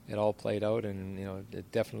it all played out, and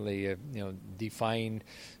it definitely defined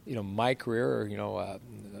my career.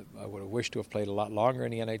 I would have wished to have played a lot longer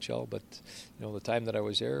in the NHL, but the time that I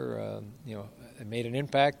was there, I made an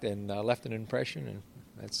impact and left an impression, and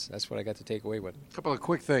that's what I got to take away with. A couple of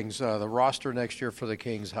quick things. The roster next year for the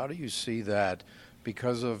Kings, how do you see that?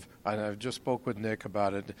 Because of, and I just spoke with Nick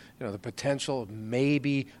about it, the potential of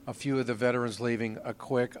maybe a few of the veterans leaving, a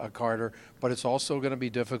Quick, a Carter, but it's also going to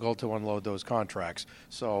be difficult to unload those contracts.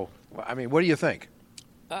 So, what do you think?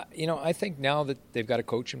 I think now that they've got a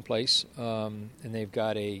coach in place, and they've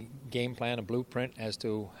got a game plan, a blueprint as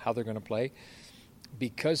to how they're going to play,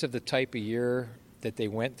 because of the type of year that they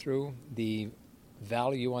went through, the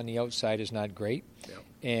value on the outside is not great. Yep.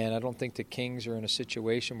 And I don't think the Kings are in a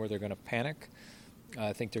situation where they're going to panic.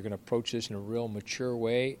 I think they're going to approach this in a real mature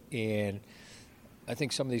way. And I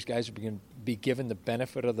think some of these guys are going to be given the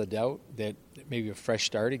benefit of the doubt that maybe a fresh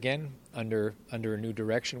start again under a new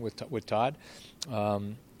direction with Todd.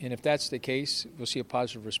 And if that's the case, we'll see a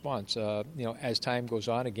positive response. As time goes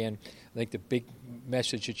on, again, I think the big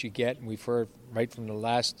message that you get, and we've heard right from the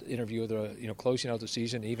last interview of the, closing out the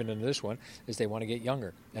season, even in this one, is they want to get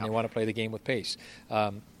younger and they want to play the game with pace.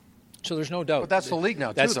 So there's no doubt. But that's the league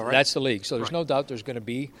now, too, though, right? That's the league. So there's no doubt there's going to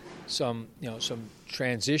be some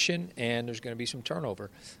transition and there's going to be some turnover.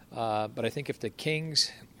 But I think if the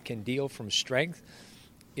Kings can deal from strength,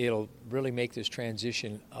 it'll really make this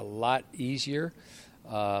transition a lot easier.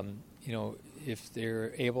 If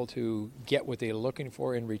they're able to get what they're looking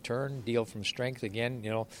for in return, deal from strength again,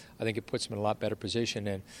 I think it puts them in a lot better position,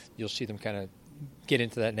 and you'll see them kind of get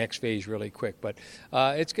into that next phase really quick. But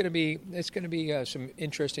it's going to be some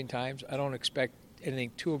interesting times. I don't expect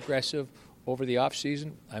anything too aggressive over the off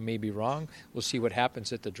season. I may be wrong. We'll see what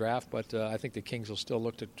happens at the draft, but I think the Kings will still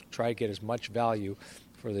look to try to get as much value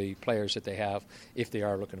for the players that they have if they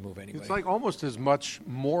are looking to move anyway. It's like almost as much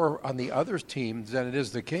more on the other teams than it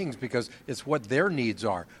is the Kings because it's what their needs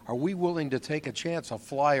are. Are we willing to take a chance, a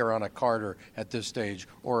flyer on a Carter at this stage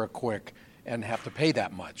or a Quick, and have to pay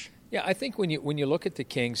that much? Yeah, I think when you look at the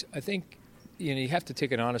Kings, I think you have to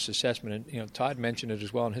take an honest assessment. And Todd mentioned it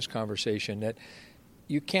as well in his conversation that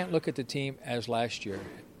you can't look at the team as last year,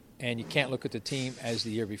 and you can't look at the team as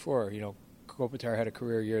the year before. Kopitar had a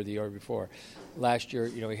career year the year before. Last year,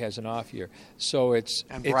 he has an off year. So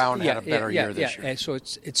Brown had a better year this year. And so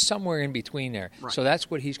it's somewhere in between there. Right. So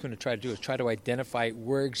that's what he's going to try to do, is try to identify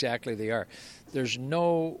where exactly they are. There's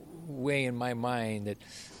no way in my mind that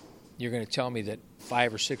you're going to tell me that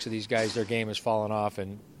 5 or 6 of these guys, their game has fallen off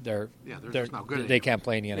and they're not good they can't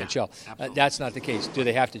play in the NHL. That's not the case. Do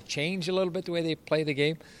they have to change a little bit the way they play the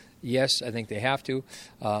game? Yes, I think they have to.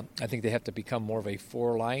 I think they have to become more of a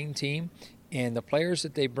 4-line team. And the players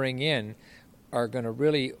that they bring in are going to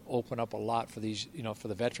really open up a lot for these, for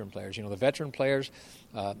the veteran players. The veteran players,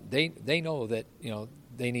 they know that,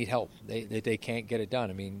 they need help. They can't get it done.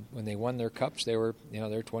 I mean, when they won their cups, they were,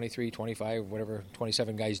 they're 23, 25, whatever,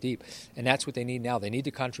 27 guys deep. And that's what they need now. They need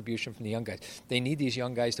the contribution from the young guys. They need these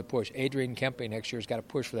young guys to push. Adrian Kempe next year has got to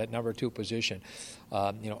push for that number 2 position.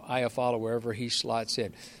 Iafallo, wherever he slots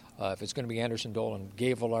in. If it's going to be Anderson Dolan,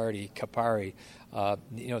 Gabe Velarde, Kapari,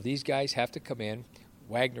 these guys have to come in.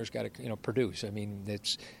 Wagner's got to, produce. I mean,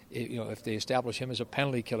 if they establish him as a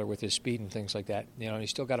penalty killer with his speed and things like that, he's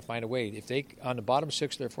still got to find a way. If they on the bottom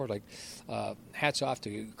 6, therefore, hats off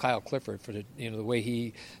to Kyle Clifford for the way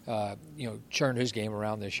he, churned his game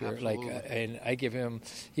around this year. Absolutely. And I give him,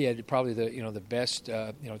 he had probably the best,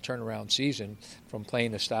 turnaround season from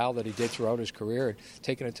playing the style that he did throughout his career and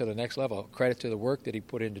taking it to the next level. Credit to the work that he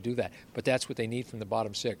put in to do that. But that's what they need from the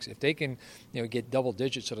bottom 6. If they can, get double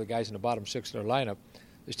digits of the guys in the bottom 6 of their lineup,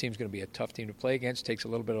 this team's going to be a tough team to play against. Takes a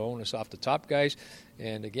little bit of onus off the top guys.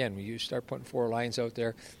 And again, when you start putting 4 lines out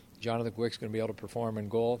there, Jonathan Quick's going to be able to perform in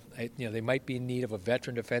goal. They might be in need of a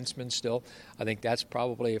veteran defenseman still. I think that's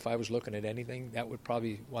probably, if I was looking at anything, that would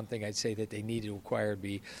probably one thing I'd say that they need to acquire would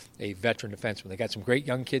be a veteran defenseman. They got some great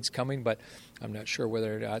young kids coming, but I'm not sure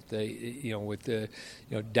whether or not they, with the,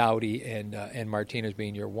 Doughty and Martinez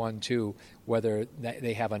being your 1-2, whether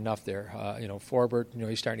they have enough there. Forbert,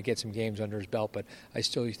 he's starting to get some games under his belt, but I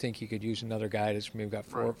still think he could use another guy that's maybe got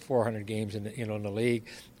 400 games in the league,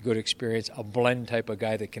 good experience, a blend type of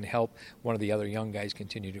guy that can help one of the other young guys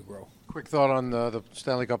continue to grow. Quick thought on the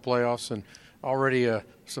Stanley Cup playoffs and already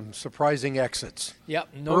some surprising exits. Yep.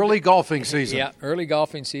 Early golfing season. Yeah, early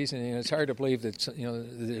golfing season. And it's hard to believe that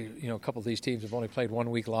a couple of these teams have only played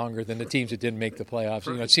 1 week longer than the teams that didn't make the playoffs.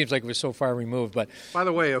 It seems like it was so far removed. But by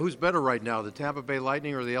the way, who's better right now, the Tampa Bay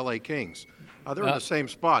Lightning or the LA Kings? They're in the same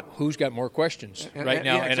spot. Who's got more questions right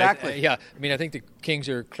now? Yeah, exactly. I think the Kings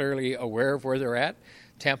are clearly aware of where they're at.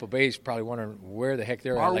 Tampa Bay is probably wondering where the heck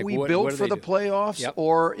they're at. Are we built for the playoffs,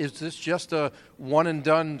 or is this just a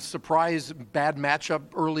one-and-done surprise bad matchup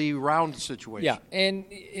early round situation? Yeah, and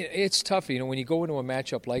it's tough. When you go into a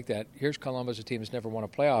matchup like that, here's Columbus, a team that's never won a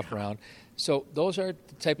playoff round. So those are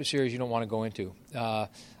the type of series you don't want to go into.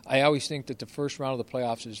 I always think that the first round of the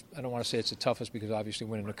playoffs is, I don't want to say it's the toughest because obviously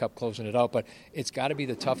winning the cup, closing it out, but it's got to be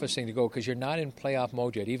the toughest thing to go because you're not in playoff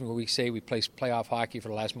mode yet. Even when we say we play playoff hockey for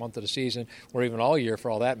the last month of the season or even all year for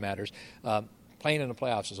all that matters, playing in the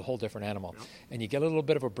playoffs is a whole different animal. Yep. And you get a little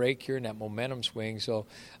bit of a break here in that momentum swing. So,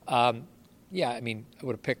 I would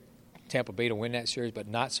have picked Tampa Bay to win that series, but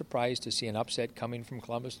not surprised to see an upset coming from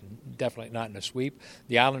Columbus. Definitely not in a sweep.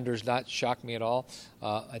 The Islanders not shocked me at all.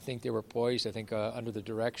 I think they were poised. I think under the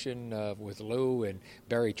direction with Lou and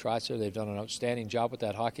Barry Trotzer, they've done an outstanding job with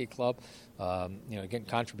that hockey club. Getting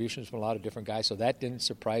contributions from a lot of different guys, so that didn't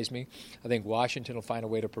surprise me. I think Washington will find a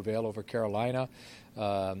way to prevail over Carolina.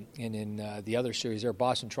 And in the other series there,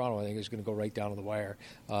 Boston-Toronto, I think is going to go right down to the wire.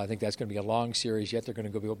 I think that's going to be a long series yet. They're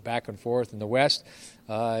going to go back and forth in the West.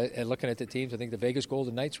 And looking at the teams, I think the Vegas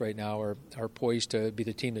Golden Knights right now are poised to be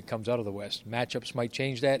the team that comes out of the West. Matchups might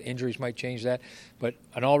change that. Injuries might change that. But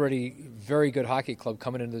an already very good hockey club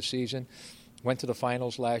coming into the season. Went to the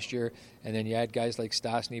finals last year, and then you had guys like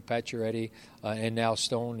Stastny, Pacioretty, and now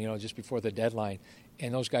Stone, just before the deadline.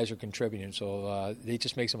 And those guys are contributing. So it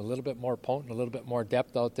just makes them a little bit more potent, a little bit more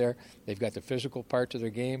depth out there. They've got the physical part to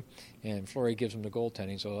their game, and Fleury gives them the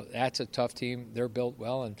goaltending. So that's a tough team. They're built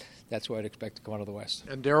well, and that's what I'd expect to come out of the West.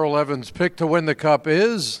 And Darrell Evans' pick to win the Cup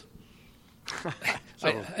is?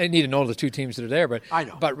 I need to know the two teams that are there. But I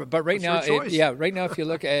know. But right now, right now if you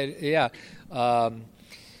look at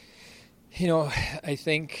I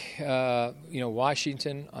think,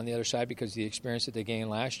 Washington on the other side because of the experience that they gained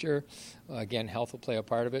last year. Again, health will play a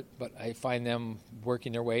part of it, but I find them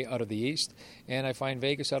working their way out of the East, and I find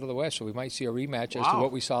Vegas out of the West. So we might see a rematch as to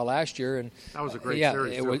what we saw last year. And that was a great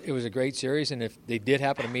series. It was a great series, and if they did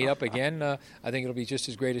happen to meet up again, I think it'll be just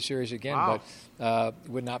as great a series again. Wow. But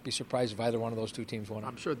would not be surprised if either one of those two teams won it.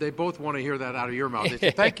 I'm sure they both want to hear that out of your mouth. They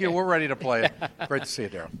say, thank you, we're ready to play it. Great to see you,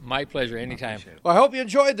 Darrell. My pleasure, anytime. Well, I hope you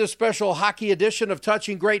enjoyed this special hockey edition of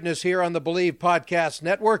Touching Greatness here on the Believe Podcast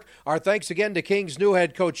Network. Our thanks again to Kings new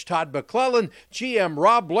head coach Todd McClellan, GM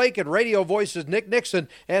Rob Blake, and radio voices Nick Nixon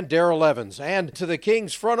and Darrell Evans, and to the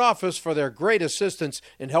Kings front office for their great assistance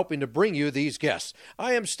in helping to bring you these guests.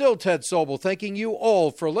 I am still Ted Sobel, thanking you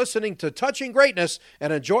all for listening to Touching Greatness,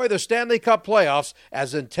 and enjoy the Stanley Cup playoffs,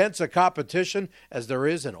 as intense a competition as there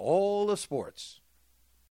is in all the sports.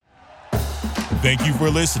 Thank you for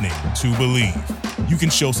listening to Believe. You can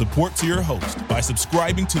show support to your host by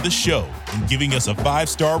subscribing to the show and giving us a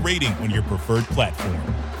 5-star rating on your preferred platform.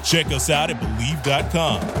 Check us out at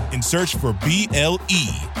Believe.com and search for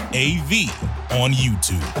BLEAV on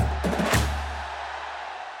YouTube.